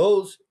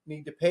 Those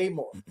need to pay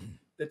more.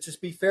 Let's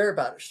just be fair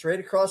about it.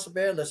 Straight across the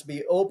band, let's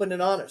be open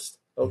and honest.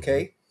 Mm-hmm.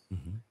 Okay.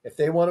 Mm-hmm. If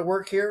they want to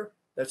work here,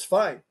 that's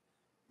fine.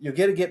 You're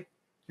going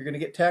to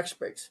get tax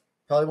breaks.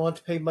 Probably won't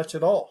have to pay much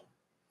at all.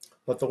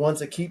 But the ones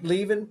that keep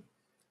leaving,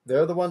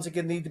 they're the ones that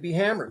need to be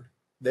hammered.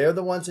 They're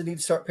the ones that need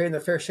to start paying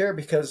their fair share,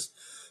 because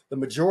the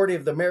majority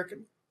of the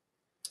American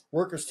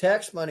workers'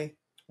 tax money,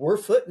 we're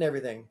footing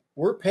everything.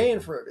 We're paying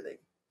for everything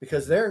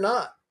because they're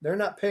not. They're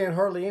not paying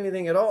hardly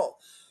anything at all.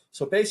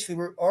 So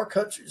basically, our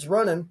country's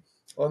running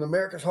on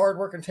America's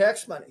hard-working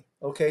tax money.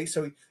 Okay,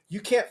 so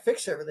you can't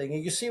fix everything,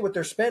 and you see what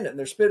they're spending.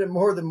 They're spending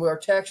more than our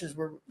taxes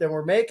than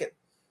we're making,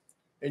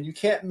 and you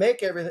can't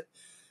make everything.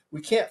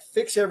 We can't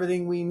fix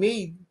everything we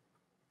need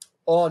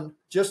on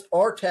just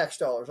our tax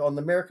dollars, on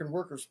the American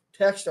workers'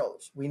 tax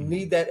dollars. We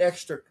need that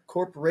extra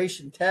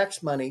corporation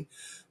tax money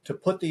to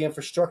put the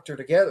infrastructure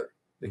together,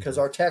 because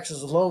our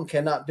taxes alone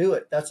cannot do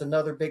it. That's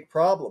another big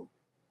problem.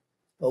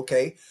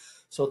 Okay,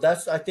 so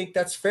I think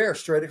that's fair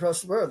straight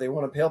across the board. They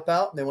want to help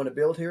out and they want to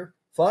build here,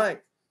 fine.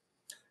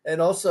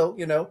 And also,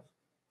 you know,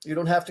 you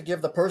don't have to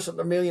give the person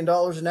 $1 million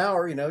an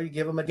hour. You know, you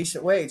give them a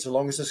decent wage, as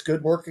long as it's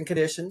good working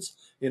conditions.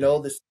 You know,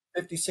 this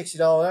 $50, $60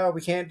 an hour,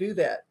 we can't do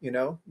that. You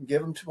know,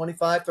 give them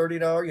 $25,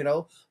 $30, you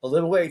know, a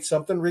little wage,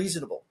 something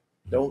reasonable.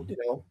 Don't, you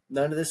know,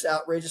 none of this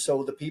outrageous.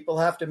 So the people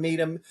have to meet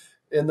them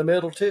in the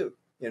middle too,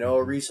 you know,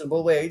 a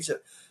reasonable wage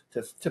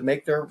to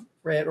make their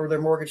rent or their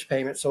mortgage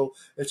payment. So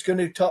it's going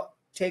to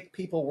take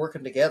people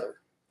working together,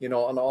 you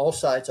know, on all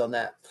sides on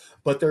that.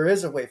 But there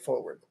is a way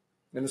forward,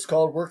 and it's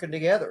called working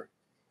together.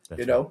 That's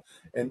You know,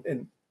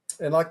 and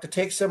like to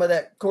take some of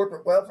that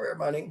corporate welfare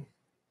money.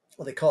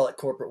 Well, they call it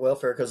corporate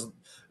welfare because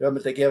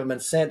they give them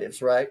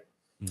incentives, right?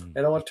 right.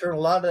 And I want to turn a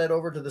lot of that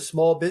over to the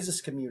small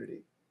business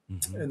community.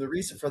 Mm-hmm. And the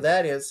reason for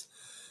that is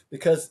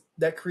because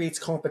that creates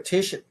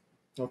competition.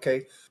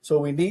 Okay, so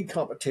we need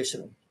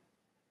competition.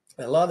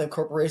 And a lot of them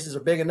corporations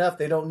are big enough;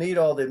 they don't need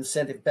all the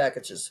incentive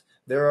packages.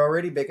 They're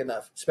already big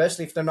enough,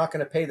 especially if they're not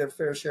going to pay their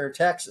fair share in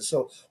taxes.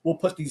 So we'll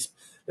put these.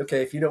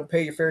 Okay, if you don't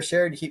pay your fair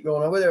share and you keep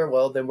going over there,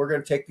 well, then we're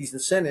going to take these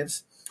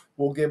incentives.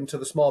 We'll give them to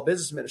the Small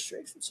Business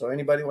Administration. So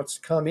anybody wants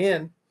to come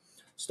in,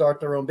 start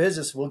their own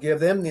business, we'll give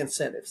them the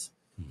incentives.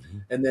 Mm-hmm.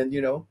 And then,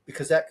 you know,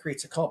 because that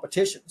creates a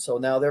competition. So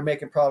now they're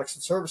making products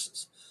and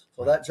services.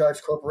 So that drives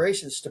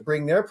corporations to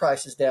bring their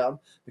prices down,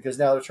 because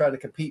now they're trying to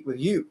compete with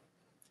you.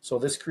 So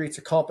this creates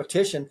a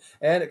competition,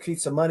 and it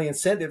creates some money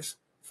incentives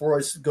for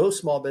us to go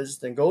small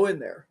business and go in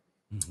there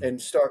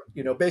and start,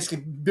 you know, basically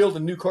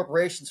building new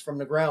corporations from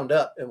the ground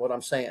up. And what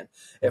I'm saying,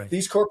 if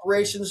these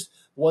corporations,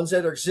 ones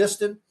that are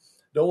existing,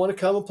 don't want to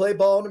come and play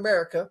ball in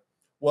America,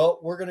 well,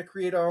 we're going to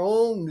create our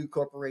own new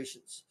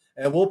corporations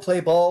and we'll play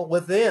ball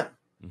with them.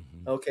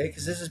 Okay,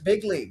 because this is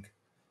big league.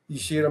 You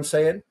see what I'm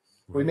saying?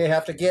 We Right. may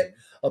have to get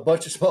a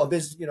bunch of small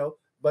business,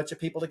 bunch of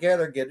people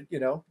together,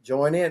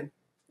 join in,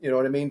 you know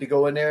what I mean, to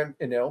go in there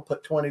and,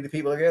 put 20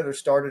 people together,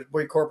 start a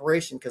big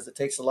corporation, because it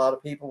takes a lot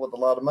of people with a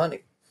lot of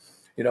money,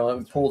 and That's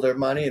right. pull their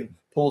money and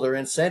pull their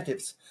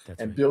incentives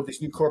That's and right. build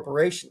these new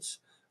corporations.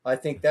 I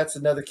think that's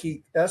another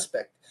key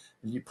aspect.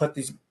 And you put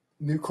these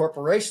new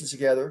corporations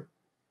together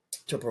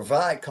to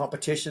provide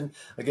competition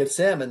against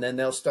them, and then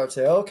they'll start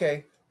saying,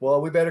 okay, well,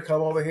 we better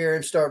come over here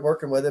and start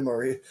working with him,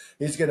 or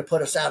he's going to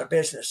put us out of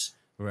business.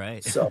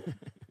 Right.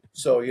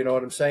 So you know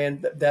what I'm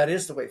saying? That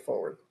is the way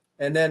forward.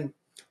 And then,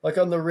 like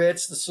on the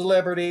rich, the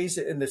celebrities,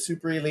 and the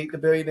super elite, the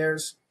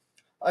billionaires,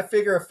 I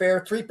figure a fair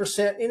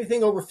 3%,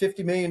 anything over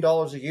 $50 million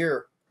a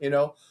year,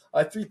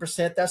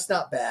 3%, that's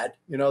not bad.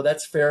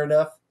 That's fair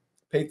enough.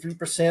 Pay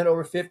 3%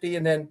 over 50,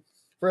 and then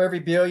for every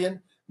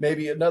billion,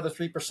 maybe another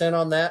 3%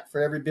 on that.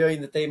 For every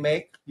billion that they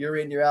make, you're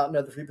in, you're out,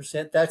 another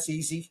 3%. That's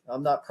easy.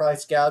 I'm not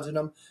price gouging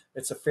them.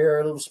 It's a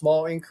fair little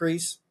small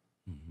increase.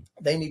 Hmm.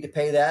 They need to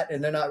pay that,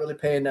 and they're not really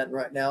paying that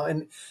right now.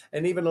 And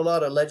even a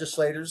lot of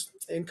legislators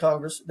in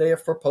Congress, they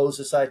have proposed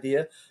this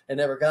idea and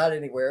never got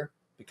anywhere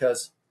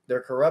because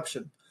they're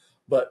corruption.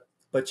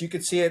 But you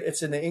can see it.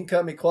 It's in the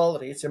income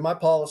equality. It's in my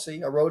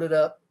policy. I wrote it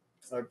up.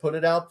 I put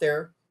it out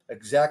there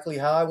exactly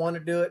how I want to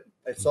do it.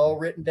 It's all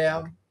Hmm. written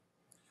down,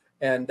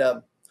 and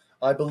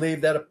I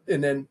believe that.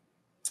 And then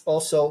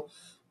also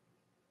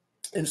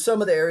in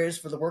some of the areas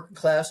for the working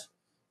class,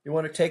 you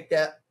want to take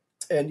that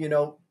and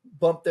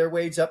bump their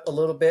wage up a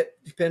little bit,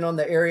 depending on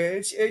the area.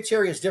 Each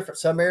area is different.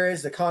 Some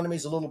areas the economy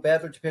is a little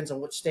better. Depends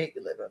on what state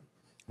you live in.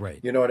 Right.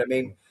 You know what I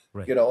mean?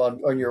 Right.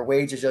 On your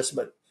wage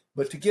adjustment.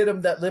 But to get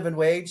them that living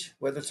wage,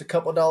 whether it's a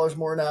couple of dollars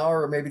more an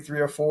hour or maybe three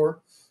or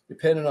four,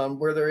 depending on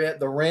where they're at,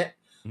 the rent.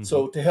 Hmm.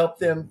 So to help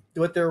them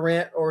with their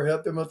rent or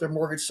help them with their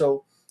mortgage,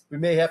 so we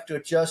may have to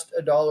adjust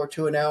a dollar or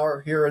two an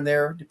hour here and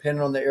there,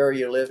 depending on the area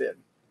you live in.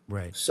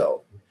 Right.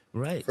 So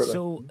Right. for the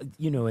So,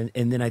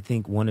 and then I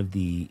think one of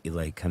the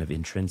like kind of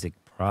intrinsic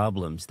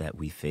problems that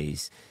we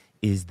face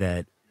is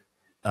that,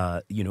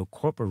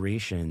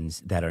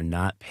 corporations that are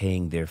not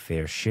paying their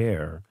fair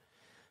share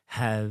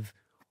have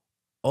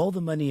all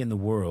the money in the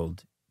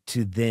world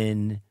to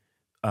then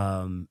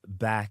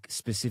back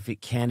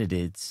specific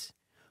candidates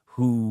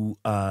who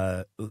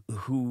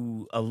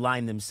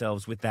align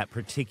themselves with that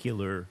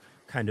particular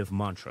kind of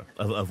mantra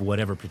of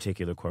whatever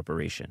particular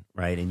corporation,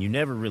 right? And you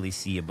never really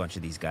see a bunch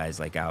of these guys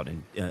like out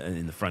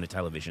in the front of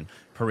television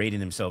parading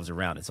themselves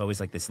around. It's always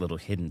like this little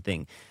hidden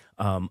thing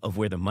of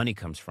where the money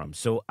comes from.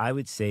 So I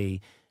would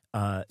say,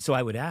 so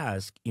I would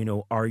ask,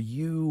 are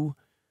you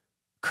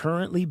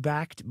currently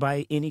backed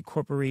by any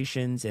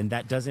corporations? And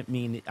that doesn't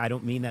mean, I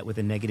don't mean that with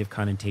a negative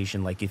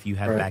connotation, like if you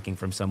have right, backing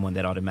from someone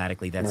that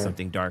automatically that's right,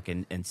 something dark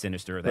and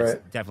sinister. That's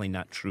right, definitely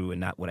not true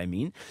and not what I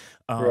mean.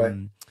 right.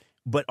 Um,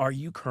 but are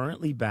you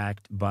currently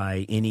backed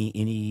by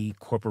any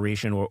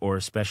corporation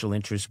or special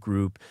interest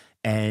group?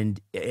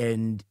 And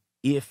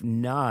if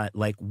not,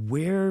 like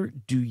where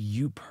do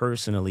you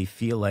personally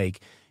feel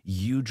like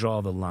you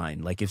draw the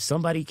line? Like if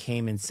somebody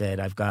came and said,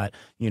 I've got,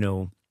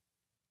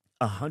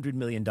 $100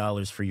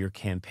 million for your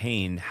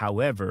campaign.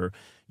 However,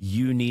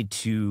 you need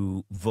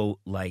to vote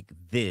like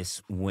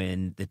this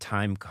when the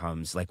time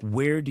comes. Like,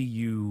 where do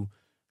you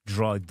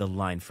draw the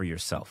line for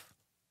yourself?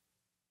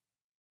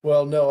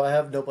 Well, no, I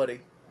have nobody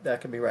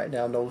that can be right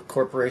now. No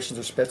corporations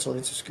or special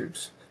interest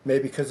groups.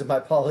 Maybe because of my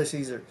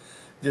policies or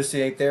just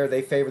they ain't there.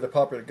 They favor the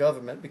popular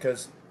government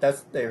because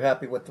they're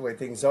happy with the way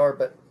things are.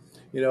 But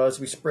as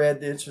we spread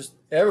the interest,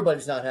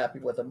 everybody's not happy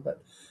with them.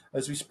 But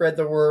as we spread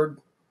the word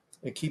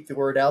and keep the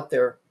word out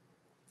there,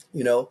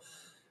 you know,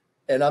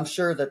 and I'm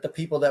sure that the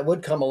people that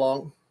would come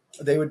along,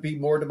 they would be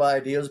more to my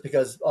ideas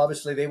because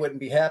obviously they wouldn't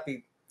be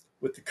happy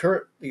with the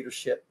current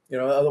leadership.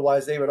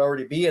 Otherwise they would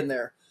already be in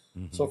there.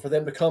 So Hmm. for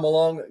them to come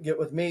along, get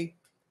with me,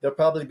 they'll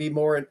probably be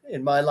more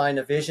in my line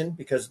of vision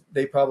because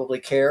they probably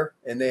care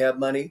and they have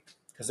money.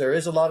 Because there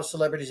is a lot of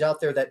celebrities out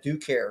there that do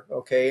care,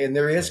 okay, and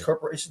there is Right,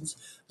 corporations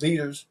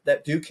leaders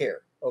that do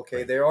care, okay.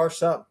 right, There are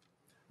some,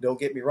 don't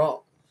get me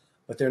wrong,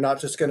 but they're not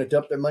just going to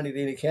dump their money to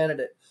any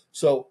candidate.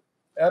 So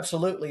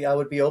absolutely, I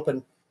would be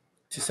open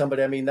to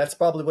somebody. I mean, that's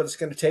probably what it's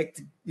going to take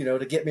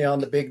to get me on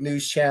the big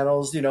news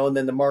channels, and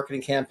then the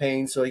marketing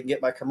campaign so you can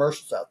get my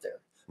commercials out there.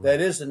 That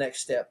right. is the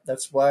next step.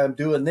 That's why I'm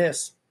doing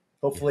this.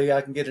 Yeah, Hopefully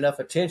I can get enough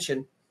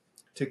attention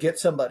to get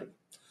somebody.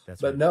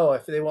 that's But right. no,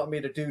 if they want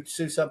me to do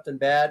something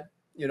bad,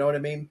 you know what I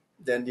mean?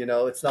 Then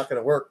it's not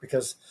going to work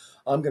because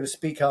I'm going to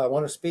speak how I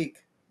want to speak.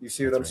 You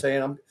see what That's I'm right.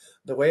 saying? I'm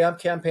the way I'm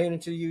campaigning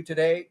to you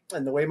today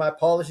and the way my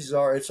policies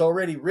are, it's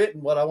already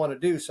written what I want to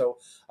do. So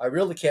I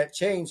really can't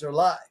change or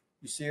lie.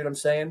 You see what I'm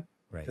saying?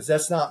 Right, Because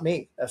that's not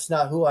me. That's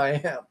not who I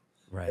am.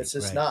 right, It's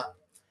just right. not.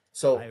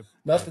 So I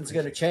nothing's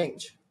going to appreciate that.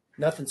 change.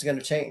 Nothing's going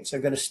to change.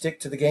 I'm going to stick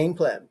to the game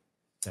plan.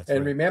 That's And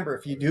right. remember,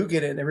 if you do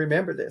get in, and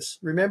remember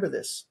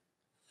this.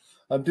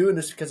 I'm doing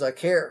this because I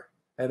care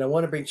and I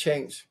want to bring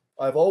change.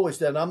 I've always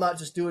done. I'm not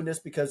just doing this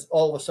because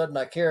all of a sudden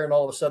I care and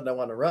all of a sudden I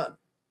want to run.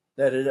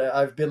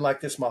 I've been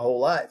like this my whole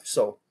life.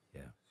 So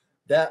Yeah.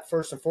 That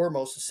first and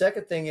foremost. The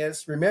second thing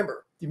is,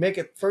 remember, if you make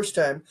it the first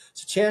time,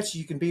 it's a chance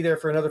you can be there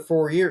for another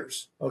 4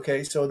 years.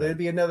 Okay, so there'd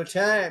be another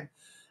time.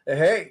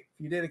 Hey, if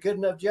you did a good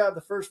enough job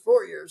the first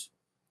 4 years,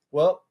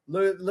 well,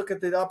 look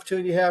at the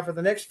opportunity you have for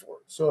the next four.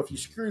 So if you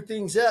screw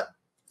things up,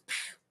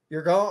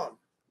 you're gone.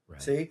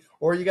 Right. See,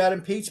 or you got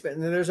impeachment,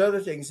 and then there's other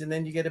things, and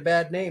then you get a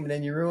bad name, and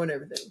then you ruin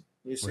everything.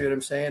 You see what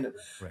I'm saying?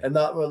 And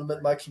not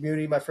with my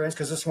community, my friends,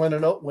 because this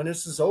when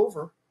this is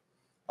over,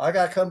 I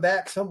got to come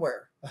back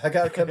somewhere. I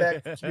got to come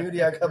back to the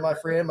community. I got my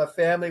friend, my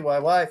family, my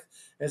wife,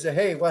 and say,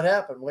 hey, what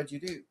happened? What'd you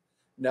do?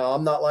 No,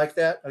 I'm not like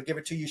that. I'll give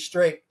it to you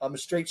straight. I'm a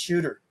straight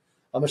shooter.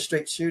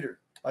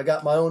 I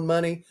got my own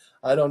money.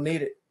 I don't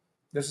need it.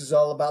 This is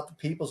all about the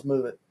people's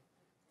movement.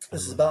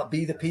 This is about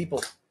be the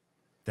people.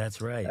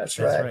 That's right. That's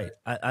right.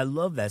 I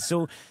love that.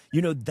 So,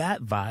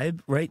 that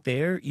vibe right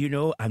there,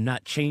 I'm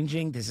not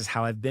changing. This is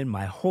how I've been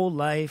my whole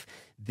life.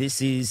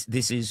 This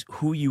is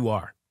who you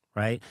are,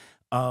 right?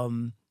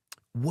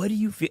 What do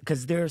you feel?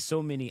 Because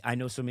I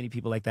know so many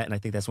people like that. And I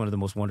think that's one of the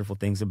most wonderful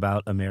things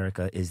about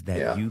America is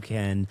that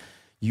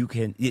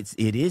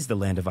it is the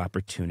land of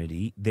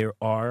opportunity. There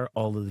are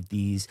all of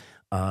these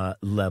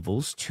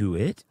levels to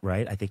it,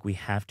 right? I think we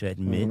have to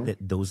admit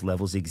that those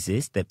levels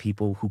exist, that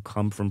people who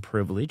come from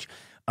privilege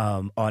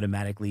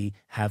automatically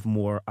have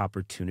more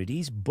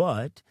opportunities,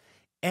 but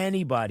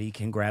anybody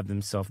can grab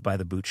themselves by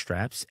the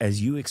bootstraps.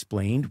 As you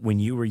explained when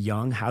you were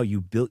young, how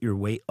you built your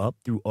way up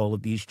through all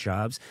of these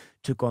jobs,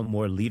 took on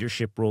more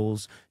leadership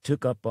roles,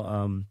 took up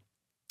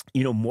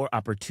more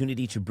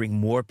opportunity to bring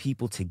more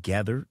people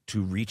together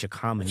to reach a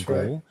common goal.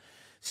 Right.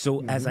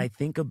 So as I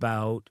think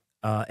about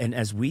and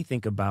as we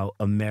think about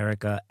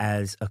America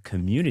as a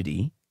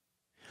community,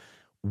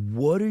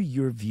 what are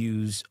your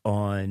views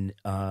on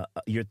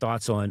your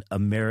thoughts on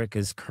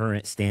America's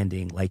current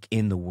standing, like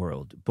in the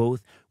world,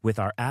 both with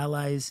our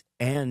allies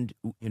and,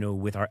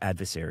 with our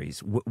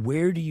adversaries?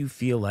 Where do you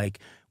feel like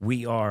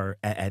we are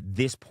at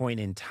this point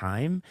in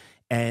time?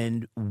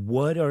 And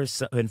what are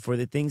and for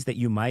the things that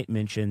you might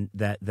mention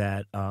that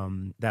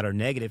are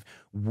negative,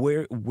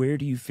 where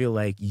do you feel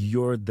like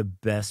you're the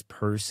best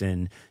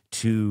person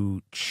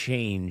to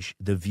change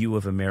the view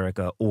of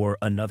America or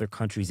another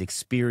country's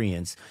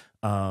experience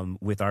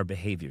with our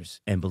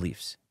behaviors and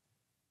beliefs?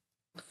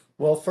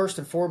 Well, first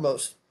and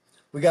foremost,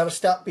 we got to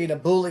stop being a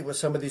bully with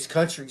some of these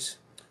countries.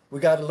 We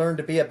got to learn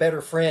to be a better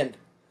friend.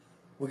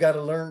 We got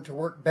to learn to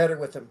work better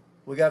with them.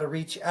 We got to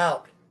reach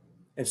out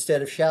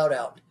instead of shout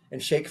out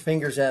and shake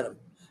fingers at them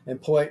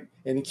and point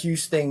and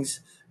accuse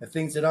things and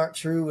things that aren't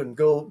true and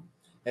go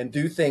and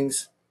do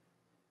things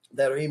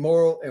that are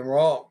immoral and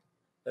wrong.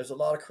 There's a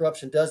lot of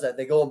corruption does that.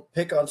 They go and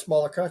pick on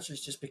smaller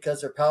countries just because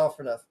they're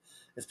powerful enough.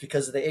 It's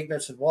because of the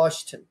ignorance in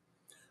Washington.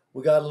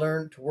 We got to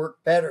learn to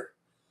work better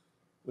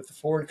with the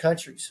foreign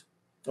countries,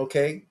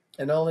 okay?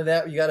 And not only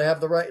that, you got to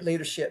have the right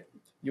leadership.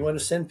 You want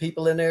to send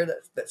people in there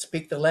that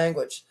speak the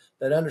language,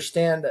 that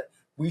understand that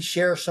we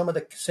share some of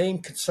the same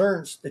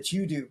concerns that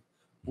you do.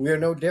 We are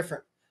no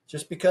different.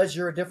 Just because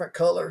you're a different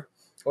color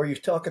or you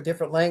talk a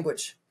different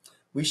language,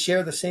 we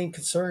share the same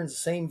concerns, the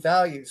same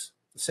values,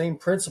 the same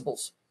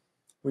principles.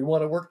 We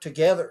want to work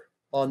together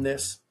on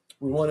this.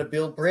 We want to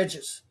build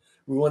bridges.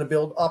 We want to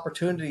build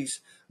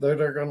opportunities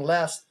that are going to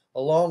last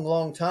a long,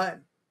 long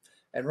time.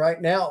 And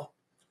right now,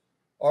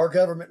 our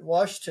government in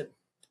Washington,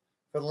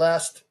 for the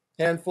last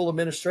handful of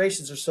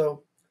administrations or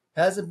so,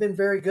 hasn't been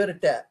very good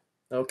at that,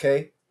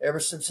 okay? Ever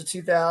since the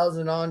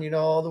 2000 on,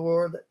 all the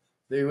war,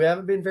 they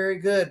haven't been very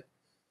good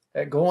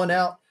at going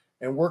out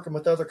and working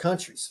with other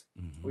countries.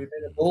 We've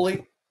been a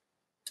bully.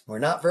 We're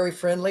not very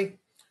friendly.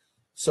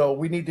 So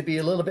we need to be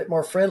a little bit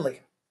more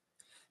friendly.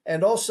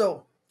 And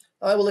also,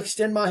 I will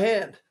extend my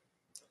hand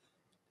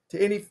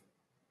to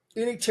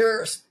any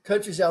terrorist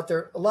countries out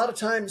there. A lot of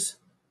times,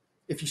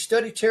 if you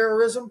study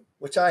terrorism,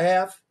 which I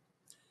have,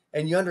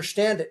 and you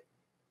understand it,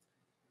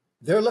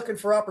 they're looking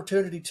for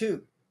opportunity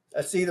too.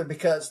 That's either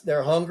because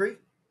they're hungry,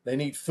 they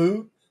need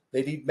food,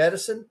 they need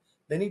medicine,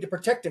 they need to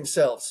protect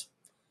themselves.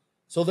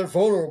 So they're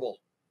vulnerable,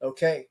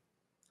 okay?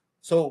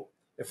 So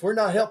if we're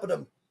not helping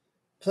them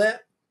plant,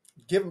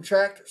 give them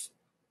tractors,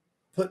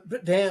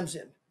 put dams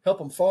in, help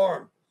them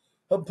farm,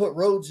 help them put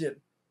roads in,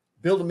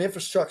 build them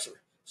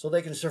infrastructure so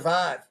they can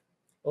survive,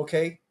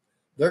 okay?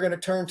 They're going to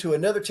turn to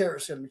another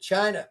terrorist in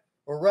China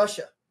or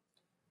Russia.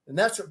 And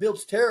that's what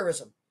builds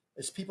terrorism,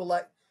 is people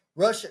like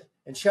Russia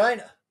and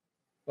China,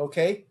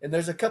 okay? And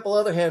there's a couple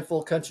other handful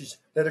of countries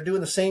that are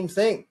doing the same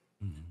thing,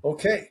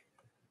 okay?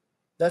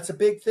 That's a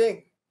big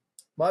thing.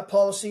 My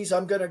policies,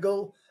 I'm going to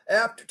go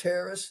after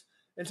terrorists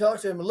and talk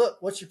to them. Look,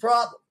 what's your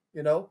problem?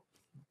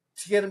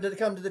 To get them to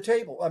come to the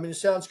table. I mean, it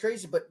sounds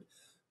crazy, but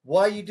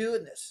why are you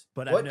doing this?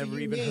 But I've never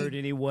even heard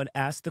anyone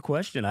ask the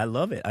question. I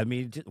love it. I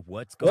mean,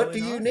 what's going on? What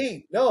do you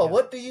need? No, yeah.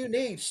 What do you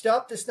need?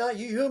 Stop this now,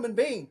 you human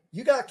being.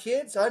 You got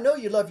kids. I know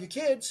you love your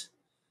kids.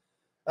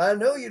 I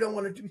know you don't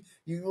want to.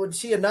 You would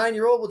see a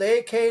 9-year-old with an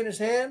AK in his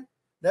hand.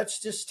 That's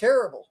just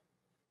terrible.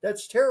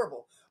 That's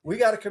terrible. We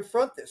got to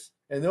confront this.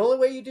 And the only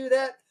way you do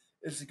that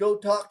is to go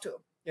talk to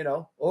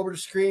them, over the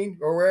screen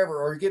or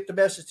wherever, or get the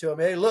message to them.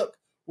 Hey, look,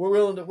 we're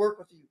willing to work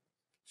with you.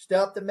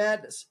 Stop the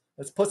madness.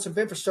 Let's put some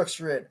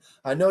infrastructure in.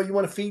 I know you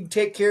want to feed and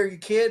take care of your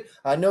kid.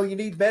 I know you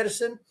need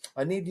medicine.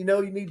 I need you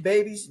know you need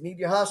babies. You need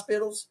your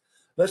hospitals.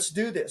 Let's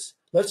do this.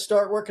 Let's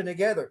start working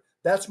together.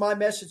 That's my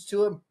message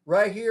to them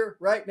right here,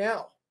 right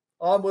now.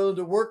 I'm willing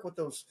to work with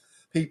those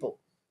people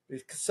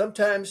because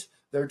sometimes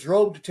they're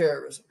drove to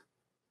terrorism.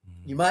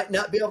 You might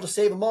not be able to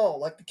save them all,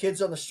 like the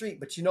kids on the street,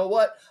 but you know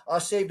what? I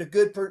saved a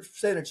good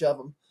percentage of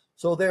them.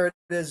 So there it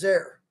is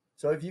there.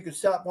 So if you can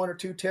stop one or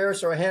two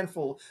terrorists or a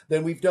handful,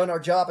 then we've done our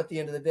job at the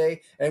end of the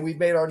day, and we've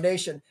made our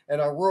nation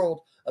and our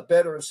world a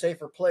better and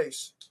safer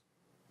place.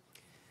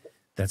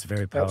 That's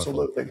very powerful.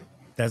 Absolutely.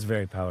 That's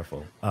very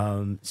powerful.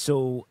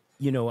 So,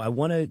 you know, I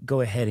want to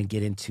go ahead and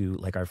get into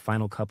like our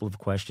final couple of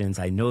questions.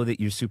 I know that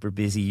you're super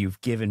busy.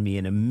 You've given me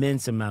an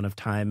immense amount of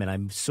time, and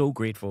I'm so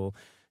grateful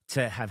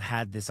to have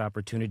had this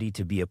opportunity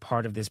to be a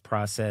part of this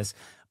process.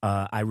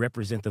 I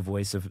represent the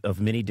voice of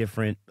many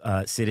different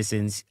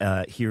citizens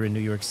here in New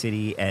York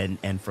City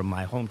and from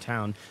my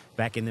hometown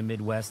back in the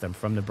Midwest. I'm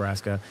from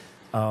Nebraska.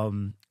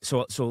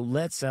 So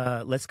let's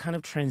kind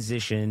of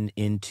transition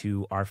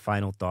into our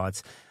final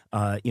thoughts.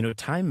 You know,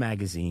 Time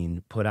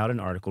Magazine put out an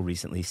article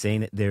recently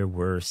saying that there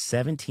were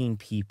 17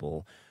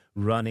 people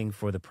running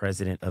for the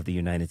president of the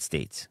United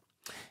States.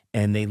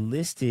 And they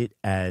list it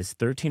as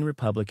 13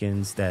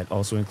 Republicans that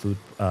also include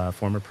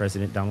former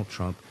President Donald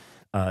Trump,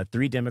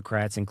 3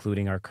 Democrats,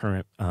 including our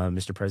current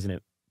Mr.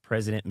 President,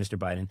 Mr.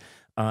 Biden,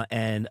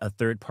 and a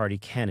third-party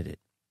candidate.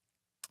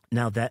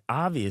 Now, that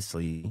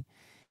obviously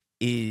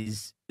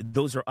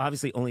those are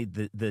obviously only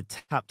the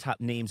top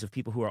names of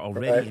people who are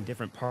already in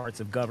different parts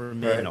of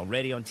government and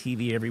already on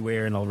TV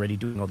everywhere and already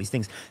doing all these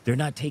things. They're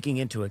not taking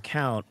into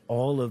account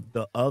all of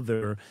the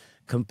other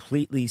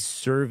completely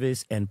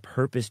service and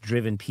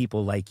purpose-driven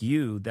people like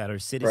you that are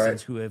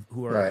citizens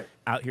who are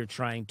out here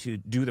trying to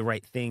do the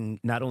right thing,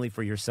 not only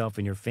for yourself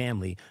and your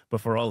family, but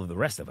for all of the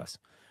rest of us,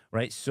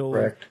 right?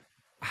 So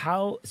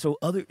so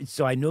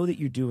I know that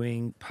you're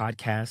doing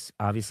podcasts,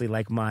 obviously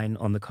like mine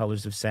on the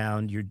Colors of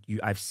Sound.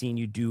 I've seen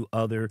you do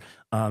other,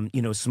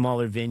 you know,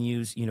 smaller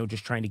venues, you know,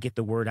 just trying to get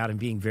the word out and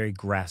being very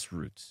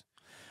grassroots,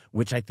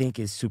 which I think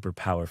is super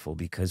powerful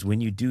because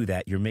when you do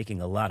that, you're making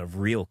a lot of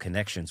real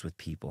connections with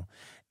people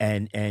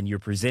and you're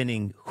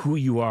presenting who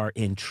you are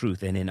in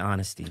truth and in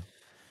honesty.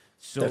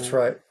 So that's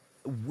right.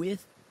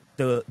 With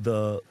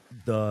the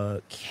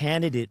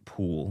candidate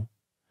pool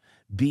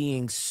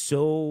being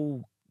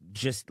so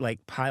just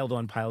like piled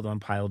on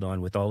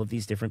with all of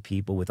these different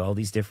people, with all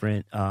these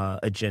different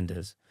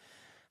agendas,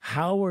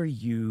 how are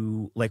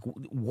you, like,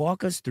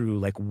 walk us through,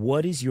 like,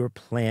 what is your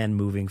plan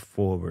moving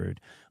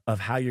forward of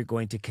how you're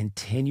going to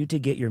continue to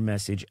get your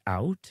message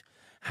out,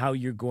 how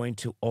you're going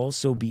to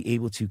also be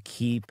able to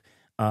keep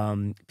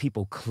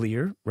people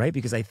clear, right?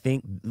 Because I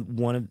think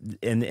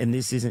and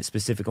this isn't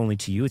specific only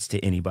to you, it's to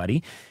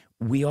anybody.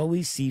 We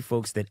always see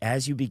folks that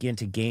as you begin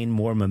to gain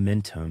more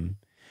momentum,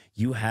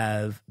 you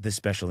have the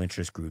special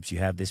interest groups, you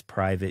have this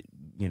private,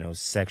 you know,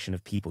 section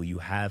of people, you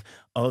have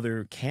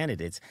other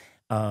candidates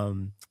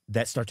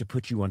that start to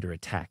put you under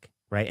attack,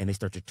 right? And they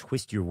start to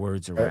twist your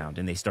words around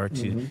and they start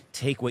to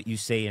take what you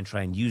say and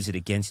try and use it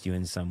against you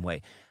in some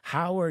way.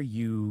 How are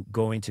you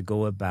going to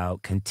go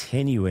about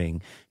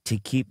continuing to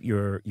keep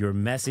your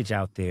message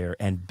out there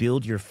and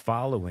build your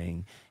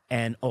following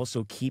and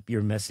also keep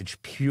your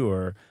message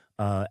pure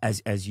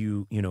as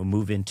you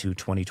move into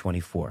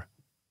 2024?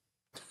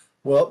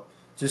 Well,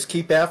 just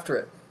keep after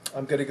it.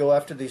 I'm going to go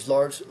after these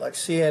large, like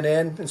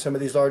CNN and some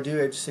of these large news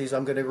agencies.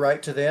 I'm going to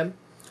write to them,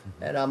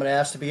 and I'm going to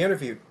ask to be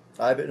interviewed.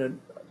 I've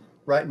been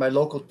writing my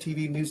local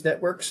TV news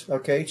networks.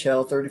 Okay,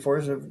 Channel 34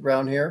 is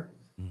around here,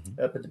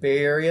 up in the Bay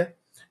Area,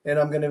 and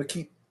I'm going to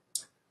keep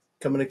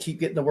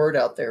getting the word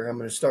out there. I'm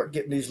going to start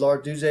getting these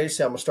large news agencies.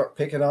 I'm going to start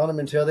picking on them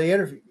until they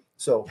interview me.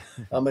 So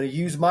I'm going to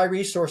use my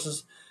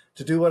resources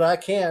to do what I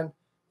can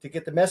to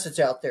get the message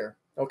out there.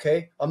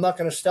 Okay, I'm not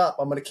going to stop.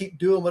 I'm going to keep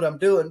doing what I'm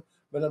doing,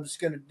 but I'm just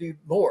going to do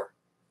more.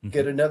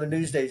 Get another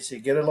news agency,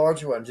 get a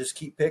larger one. Just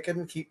keep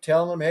picking, keep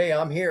telling them, hey,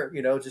 I'm here.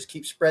 You know, just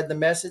keep spreading the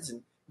message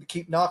and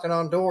keep knocking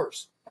on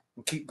doors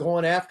and keep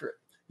going after it.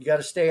 You got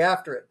to stay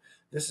after it.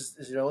 This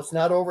is, you know, it's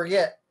not over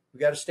yet. We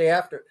got to stay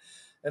after it.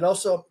 And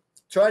also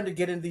trying to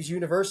get into these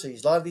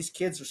universities. A lot of these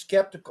kids are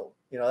skeptical.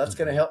 You know, that's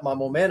going to help my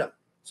momentum.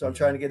 So I'm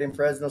trying to get in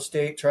Fresno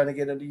State, trying to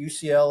get into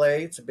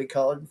UCLA. It's a big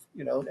college,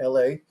 you know, in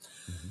LA.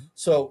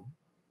 So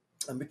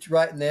I'm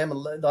writing them, a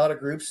lot of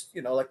groups,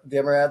 you know, like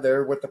them are out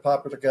there with the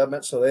popular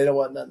government, so they don't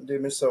want nothing to do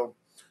with me. So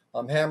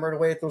I'm hammering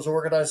away at those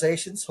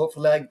organizations.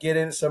 Hopefully I can get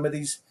into some of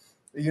these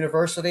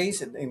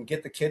universities and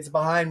get the kids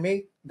behind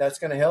me. That's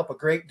going to help a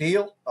great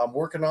deal. I'm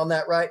working on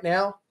that right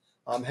now.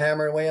 I'm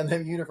hammering away on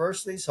them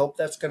universities. Hope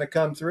that's going to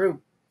come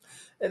through.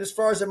 And as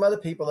far as them other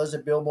people, as they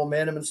build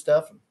momentum and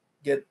stuff, and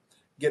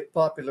get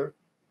popular,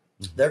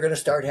 they're going to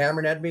start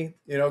hammering at me.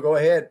 You know, go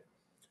ahead.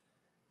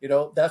 You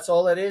know, that's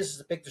all that is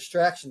a big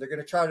distraction. They're going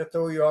to try to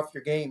throw you off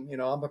your game. You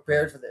know, I'm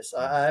prepared for this.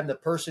 I'm the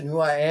person who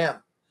I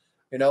am.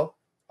 You know,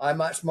 I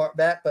might smart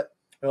back, but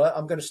you know what?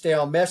 I'm going to stay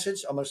on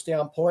message. I'm going to stay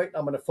on point.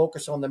 I'm going to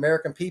focus on the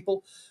American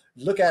people.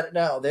 Look at it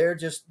now.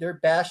 They're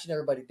bashing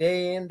everybody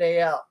day in,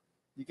 day out.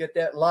 You get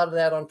a lot of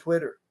that on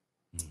Twitter.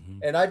 Mm-hmm.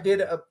 And I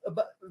did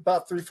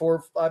about 3,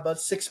 4, 5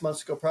 months, 6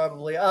 months ago,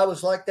 probably. I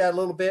was like that a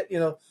little bit,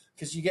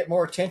 because you get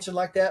more attention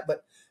like that.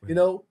 But,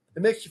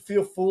 it makes you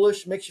feel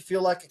foolish, makes you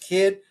feel like a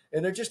kid.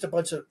 And they're just a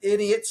bunch of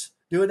idiots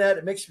doing that.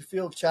 It makes you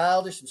feel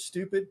childish and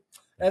stupid.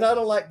 And I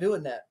don't like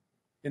doing that.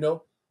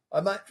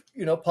 I might,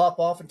 pop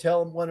off and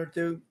tell them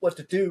what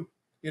to do.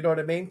 You know what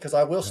I mean? Because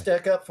I will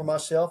stick up for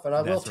myself, and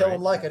I will tell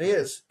them like it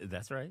is.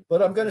 That's right.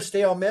 But I'm going to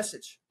stay on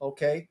message,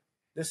 okay?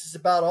 This is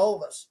about all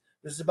of us.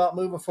 This is about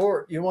moving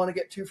forward. You want to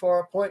get too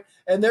far off point,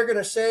 and they're going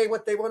to say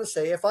what they want to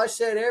say. If I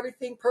said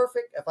everything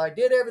perfect, if I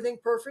did everything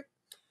perfect,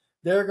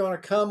 they're going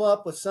to come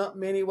up with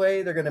something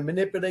anyway. They're going to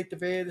manipulate the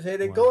video.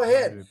 They go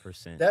ahead.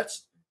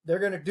 They're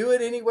going to do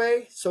it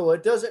anyway, so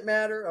it doesn't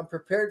matter. I'm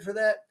prepared for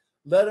that.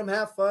 Let them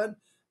have fun.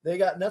 They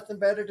got nothing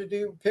better to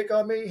do. Pick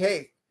on me.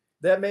 Hey,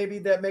 that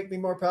make me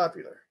more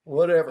popular.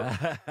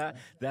 Whatever.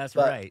 That's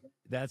right.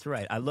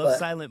 I love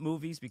silent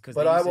movies because.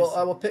 But I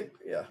will pick.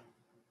 Yeah.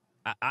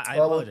 I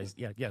apologize.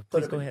 Yeah.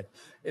 Please go ahead.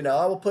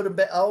 I will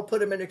put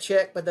them in a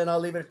check, but then I'll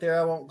leave it there.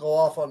 I won't go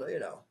off on.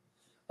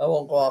 I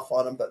won't go off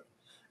on them, but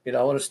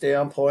I want to stay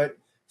on point,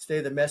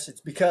 stay the message,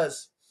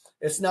 because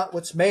it's not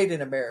what's made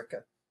in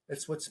America.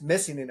 It's what's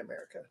missing in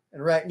America.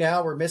 And right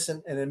now we're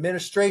missing an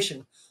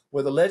administration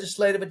with a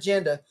legislative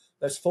agenda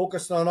that's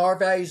focused on our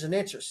values and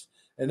interests.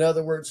 In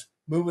other words,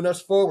 moving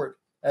us forward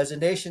as a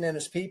nation and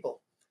as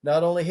people,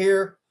 not only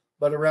here,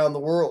 but around the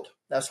world.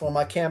 That's why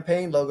my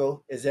campaign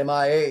logo is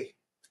MIA.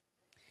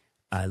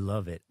 I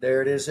love it.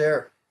 There it is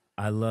there.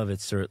 I love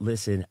it, sir.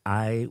 Listen,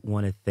 I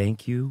want to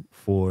thank you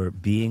for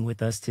being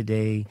with us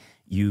today.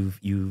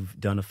 You've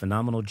done a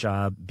phenomenal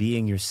job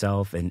being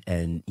yourself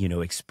and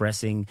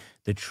expressing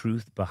the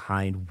truth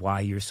behind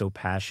why you're so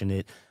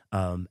passionate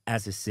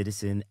as a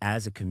citizen,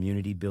 as a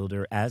community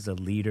builder, as a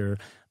leader.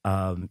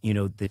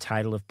 The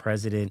title of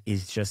president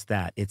is just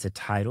that. It's a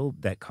title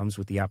that comes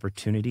with the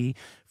opportunity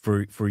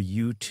for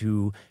you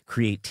to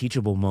create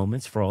teachable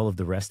moments for all of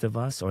the rest of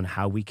us on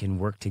how we can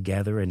work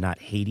together and not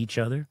hate each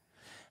other,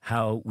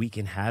 how we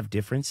can have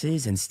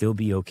differences and still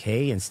be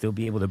okay and still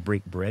be able to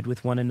break bread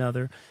with one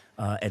another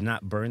and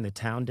not burn the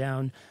town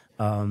down.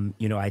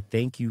 I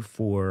thank you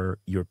for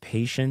your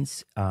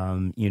patience,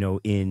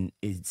 in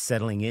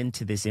settling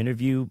into this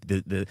interview.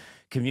 The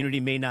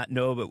community may not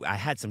know, but I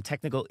had some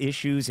technical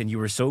issues and you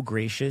were so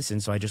gracious.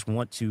 And so I just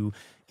want to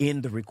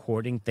end the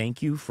recording.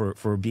 Thank you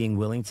for being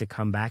willing to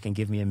come back and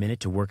give me a minute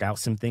to work out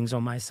some things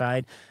on my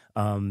side.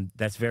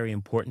 That's very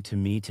important to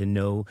me to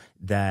know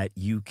that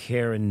you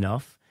care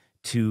enough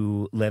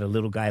to let a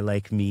little guy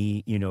like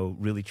me,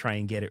 really try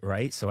and get it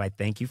right. So I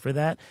thank you for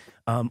that.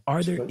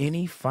 Are there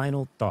any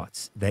final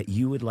thoughts that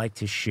you would like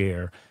to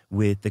share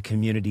with the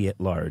community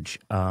at large,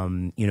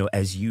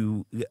 as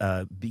you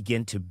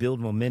begin to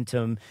build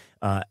momentum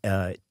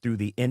through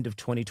the end of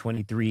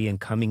 2023 and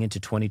coming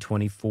into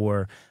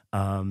 2024,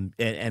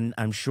 and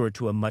I'm sure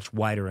to a much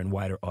wider and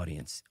wider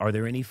audience? Are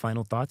there any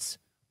final thoughts?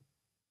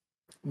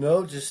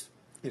 No, just,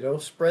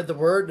 spread the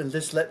word and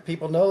just let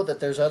people know that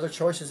there's other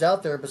choices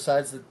out there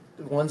besides the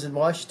ones in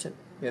Washington,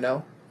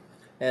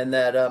 and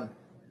that,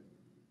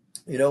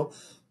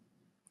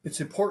 it's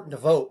important to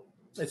vote.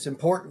 It's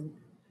important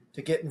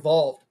to get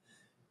involved.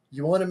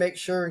 You want to make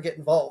sure and get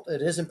involved.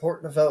 It is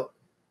important to vote.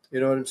 You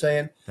know what I'm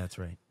saying? That's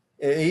right.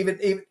 Even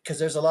because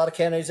there's a lot of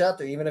candidates out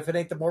there, even if it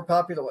ain't the more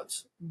popular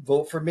ones.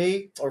 Vote for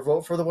me or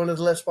vote for one of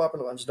the less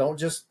popular ones. Don't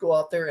just go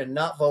out there and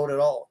not vote at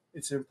all.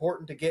 It's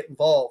important to get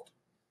involved.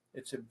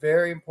 It's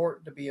very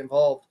important to be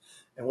involved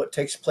in what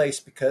takes place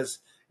because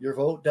your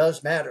vote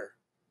does matter.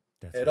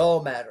 It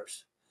all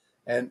matters.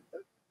 And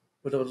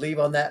we'll leave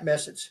on that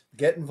message.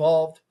 Get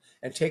involved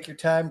and take your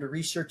time to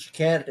research your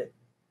candidate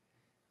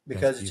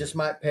because it just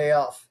might pay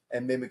off.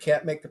 And then we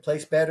can't make the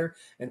place better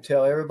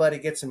until everybody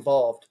gets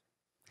involved.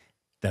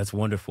 That's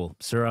wonderful.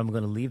 Sir, I'm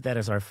going to leave that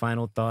as our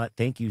final thought.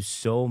 Thank you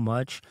so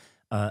much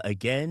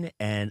again.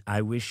 And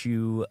I wish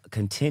you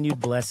continued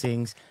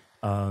blessings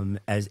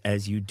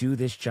as you do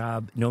this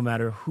job, no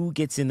matter who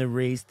gets in the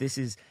race.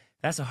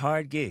 That's a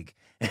hard gig.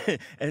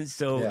 And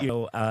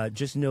so,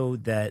 just know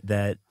that,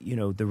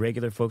 the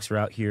regular folks are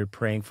out here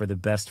praying for the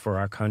best for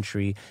our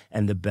country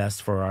and the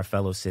best for our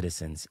fellow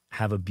citizens.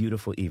 Have a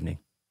beautiful evening.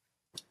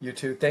 You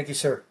too. Thank you,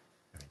 sir.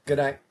 Good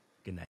night.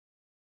 Good night.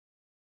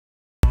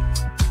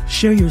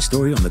 Share your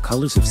story on the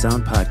Colors of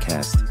Sound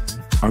podcast.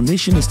 Our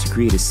mission is to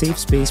create a safe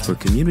space for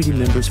community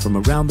members from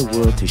around the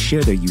world to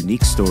share their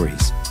unique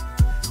stories.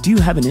 Do you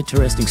have an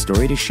interesting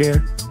story to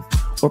share?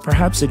 Or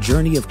perhaps a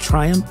journey of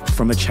triumph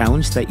from a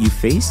challenge that you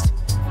faced?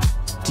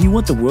 Do you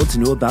want the world to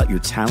know about your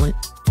talent?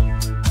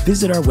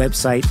 Visit our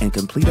website and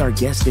complete our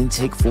guest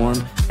intake form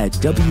at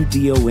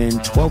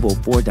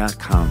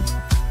WDON1204.com.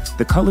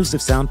 The Colors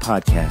of Sound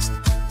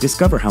podcast.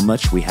 Discover how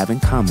much we have in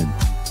common.